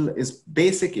digital is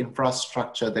basic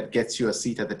infrastructure that gets you a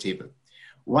seat at the table.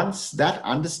 Once that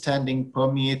understanding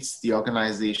permeates the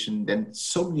organization, then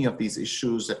so many of these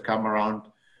issues that come around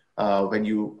when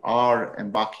you are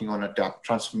embarking on a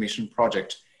transformation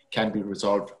project can be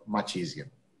resolved much easier.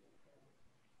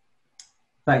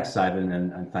 Thanks, Simon,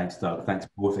 and thanks, Doug. Thanks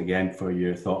both again for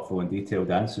your thoughtful and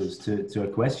detailed answers to our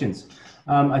questions.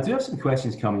 I do have some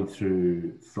questions coming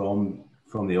through from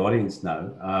the audience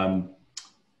now.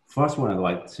 First one I'd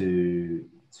like to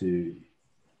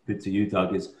put to you,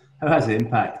 Doug, is how has the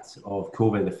impact of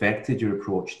COVID affected your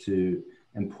approach to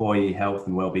employee health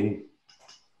and well-being?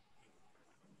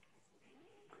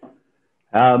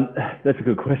 That's a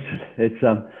good question. It's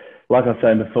like I was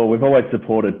saying before, we've always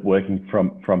supported working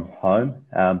from home.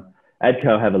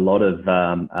 ADCO have a lot of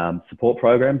support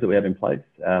programs that we have in place,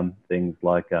 things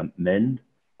like MEND,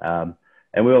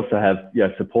 and we also have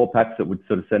support packs that would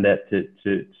sort of send out to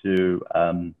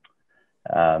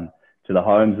the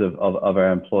homes of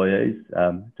our employees,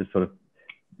 to sort of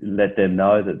let them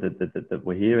know that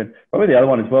we're here. And probably the other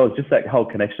one as well is just that whole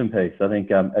connection piece. I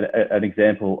think an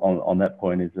example on that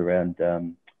point is around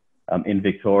in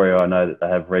Victoria. I know that they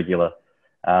have regular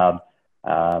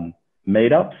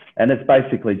meetups, and it's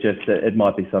basically just it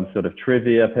might be some sort of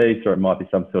trivia piece, or it might be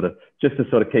some sort of just to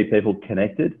sort of keep people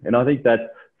connected. And I think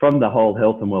that from the whole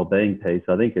health and well-being piece,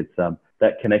 I think it's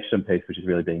that connection piece which is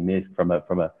really being missed from a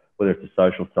whether it's a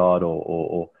social side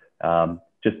or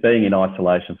just being in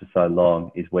isolation for so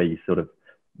long is where you sort of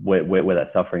where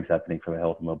that suffering's happening from a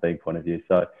health and well-being point of view.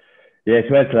 So yeah,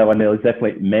 to answer that one, Neil,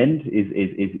 exactly. MEND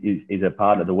is a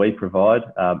partner that we provide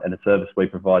and a service we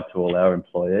provide to all our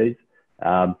employees.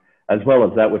 As well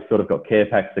as that, we've sort of got care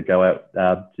packs that go out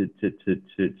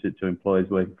to employees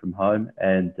working from home,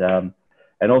 and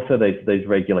also these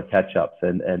regular catch-ups,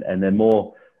 and they're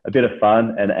more a bit of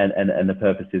fun, and the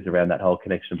purpose is around that whole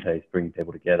connection piece, bringing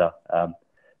people together.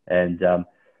 And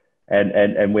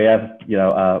we have,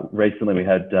 recently we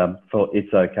had for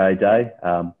It's Okay Day,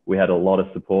 we had a lot of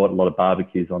support, a lot of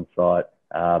barbecues on site,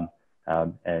 and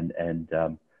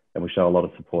we show a lot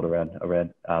of support around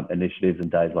initiatives and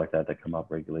days like that come up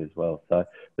regularly as well. So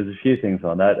there's a few things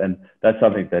on that, and that's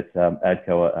something that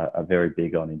ADCO are very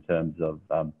big on in terms of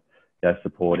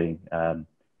supporting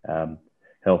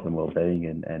health and well-being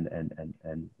and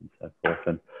so forth.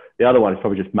 And the other one is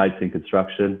probably just Mates in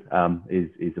Construction,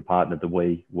 is a partner that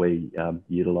we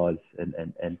utilise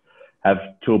and have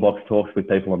toolbox talks with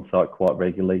people on site quite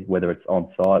regularly, whether it's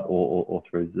on site or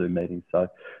through Zoom meetings. So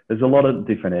there's a lot of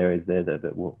different areas there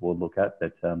that we'll look at.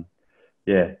 But that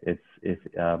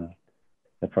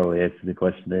probably answers the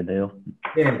question there, Neil.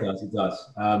 Yeah, it does. It does.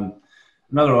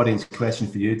 Another audience question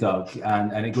for you, Doug,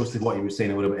 and it goes to what you were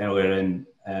saying a little bit earlier in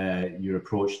your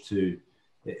approach to,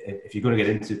 if you're going to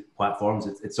get into platforms,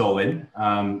 it's all in.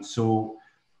 So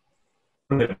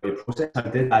the process, how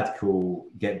did ADCO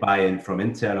get buy-in from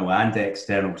internal and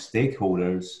external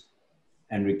stakeholders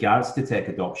in regards to tech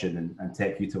adoption and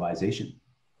tech utilization?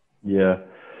 Yeah,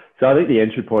 so I think the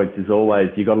entry points is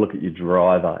always, you've got to look at your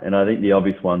driver, and I think the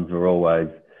obvious ones are always,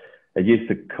 it used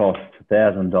to cost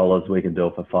 $1,000, we can do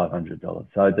it for $500.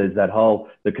 So there's that whole,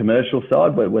 the commercial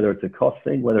side, whether it's a cost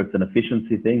thing, whether it's an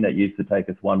efficiency thing that used to take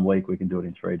us 1 week, we can do it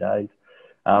in 3 days.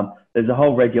 There's a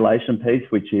whole regulation piece,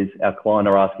 which is our client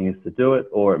are asking us to do it,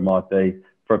 or it might be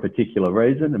for a particular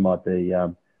reason. It might be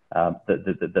that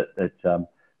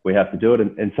we have to do it.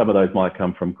 And some of those might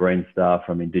come from Green Star,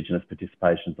 from Indigenous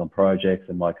participations on projects,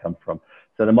 and might come from,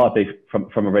 so there might be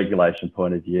from a regulation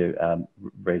point of view,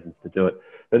 reasons to do it.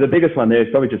 But the biggest one there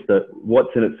is probably just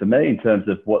what's in it for me in terms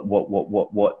of what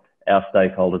our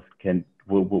stakeholders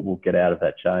will get out of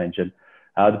that change. And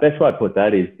the best way to put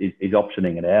that is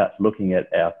optioning it out, looking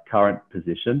at our current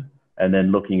position and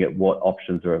then looking at what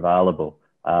options are available.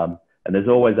 And there's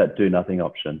always that do nothing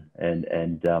option, and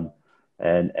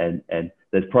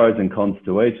there's pros and cons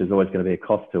to each. There's always going to be a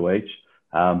cost to each,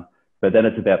 but then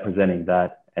it's about presenting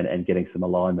that and getting some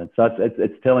alignment. So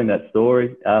it's telling that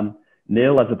story,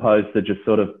 Neil, as opposed to just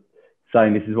sort of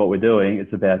saying this is what we're doing.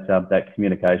 It's about that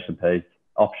communication piece,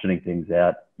 optioning things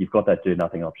out. You've got that do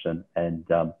nothing option, and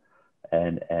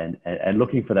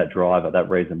looking for that driver, that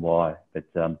reason why. But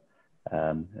and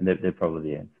they're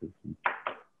probably the answers.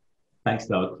 Thanks,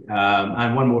 Doug.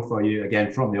 And one more for you,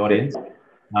 again, from the audience.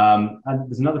 And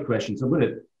there's another question, so I'm going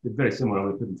to, very similar, I'm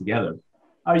going to put them together.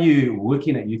 Are you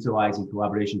looking at utilising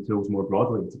collaboration tools more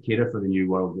broadly to cater for the new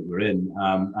world that we're in?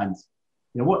 And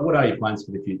what are your plans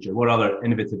for the future? What other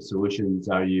innovative solutions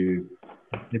are you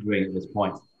considering at this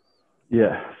point?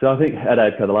 Yeah, so I think at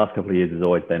ADCO, the last couple of years has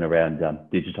always been around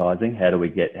digitising. How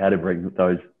to bring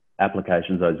those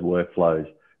applications, those workflows,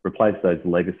 replace those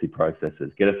legacy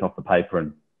processes, get us off the paper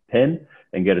and pen,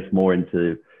 and get us more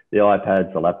into the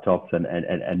iPads, the laptops,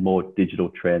 and more digital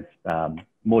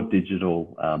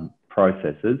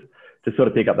processes to sort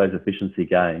of pick up those efficiency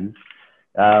gains.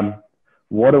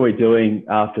 What are we doing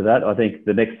after that? I think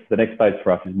the next phase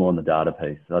for us is more on the data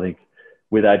piece. I think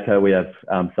with ADCO, we have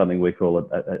something we call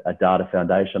a data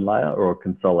foundation layer, or a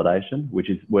consolidation, which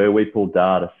is where we pull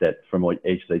data sets from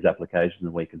each of these applications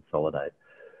and we consolidate.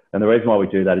 And the reason why we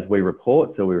do that is we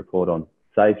report. So we report on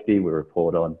safety, we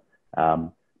report on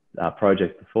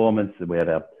project performance, and we have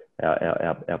our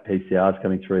PCRs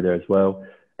coming through there as well.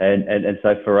 And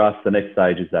so for us, the next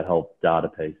stage is that whole data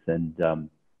piece. And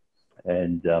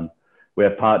we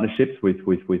have partnerships with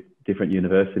different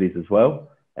universities as well.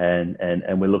 And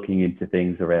we're looking into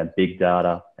things around big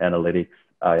data, analytics,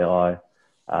 AI,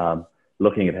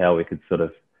 looking at how we could sort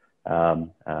of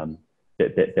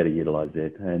better utilise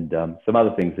it. And some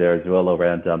other things there as well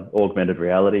around augmented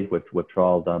reality. We've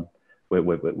trialled,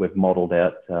 we've modelled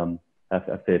out a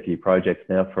fair few projects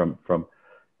now from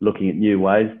looking at new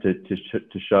ways to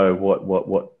show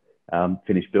what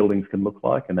finished buildings can look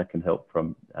like, and that can help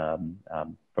from a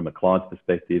client's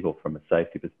perspective or from a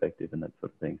safety perspective and that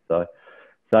sort of thing. So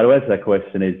to answer that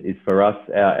question is for us,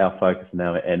 our focus and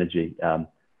our energy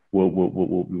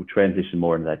will transition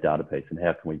more into that data piece, and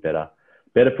how can we better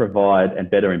provide and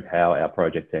better empower our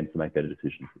project teams to make better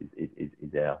decisions is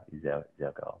our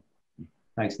goal.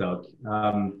 Thanks, Doug.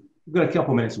 We've got a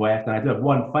couple of minutes left, and I do have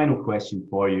one final question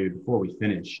for you before we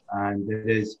finish, and it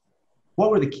is,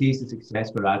 what were the keys to success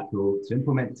for ADCO to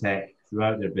implement tech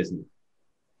throughout their business?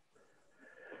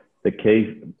 The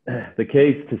keys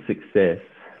to success,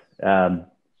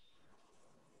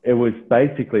 it was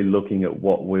basically looking at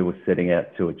what we were setting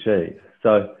out to achieve.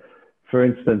 So, for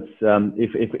instance,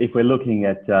 if we're looking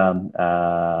at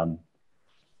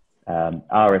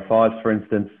RFIs, for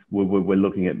instance, we're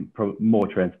looking at more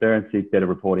transparency, better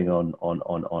reporting on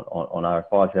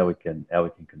RFIs, how we can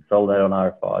consolidate on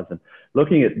RFIs, and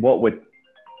looking at what we're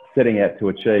setting out to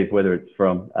achieve, whether it's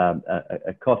from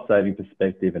a cost saving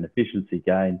perspective, an efficiency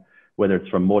gain, whether it's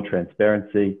from more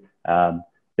transparency,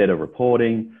 better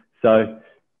reporting. So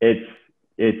it's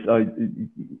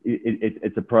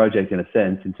a project in a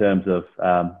sense in terms of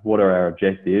what are our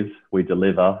objectives, we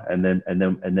deliver, and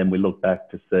then we look back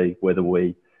to see whether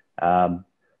we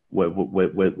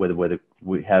whether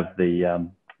we have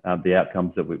the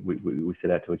outcomes that we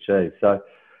set out to achieve. So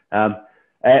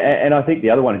and I think the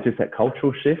other one is just that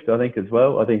cultural shift, I think, as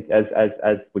well. I think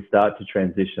as we start to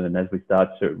transition and as we start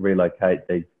to relocate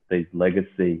these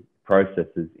legacy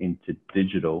processes into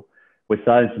digital, we're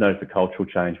starting to notice a cultural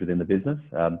change within the business,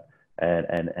 and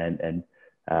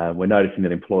we're noticing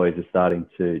that employees are starting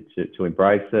to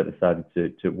embrace it. They're starting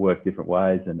to work different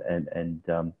ways, and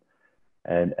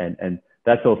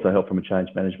that's also helped from a change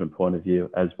management point of view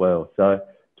as well. So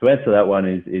to answer that one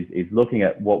is looking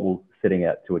at what we're setting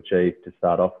out to achieve to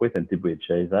start off with, and did we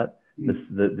achieve that?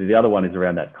 The other one is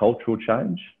around that cultural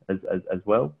change as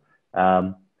well,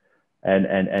 and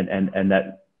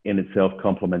that in itself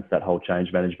complements that whole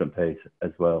change management piece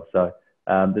as well. So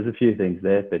there's a few things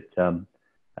there, but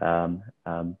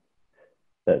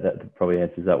that probably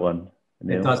answers that one,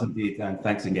 Neil. It does indeed, and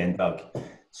thanks again, Doug.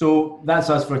 So that's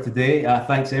us for today.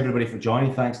 Thanks everybody for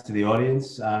joining. Thanks to the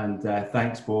audience, and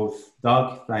thanks both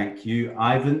Doug, thank you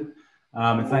Ivan,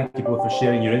 and thank you both for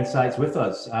sharing your insights with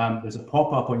us. There's a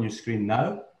pop-up on your screen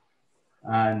now,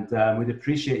 and we'd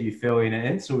appreciate you filling it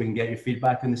in so we can get your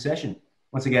feedback in the session.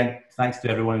 Once again, thanks to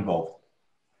everyone involved.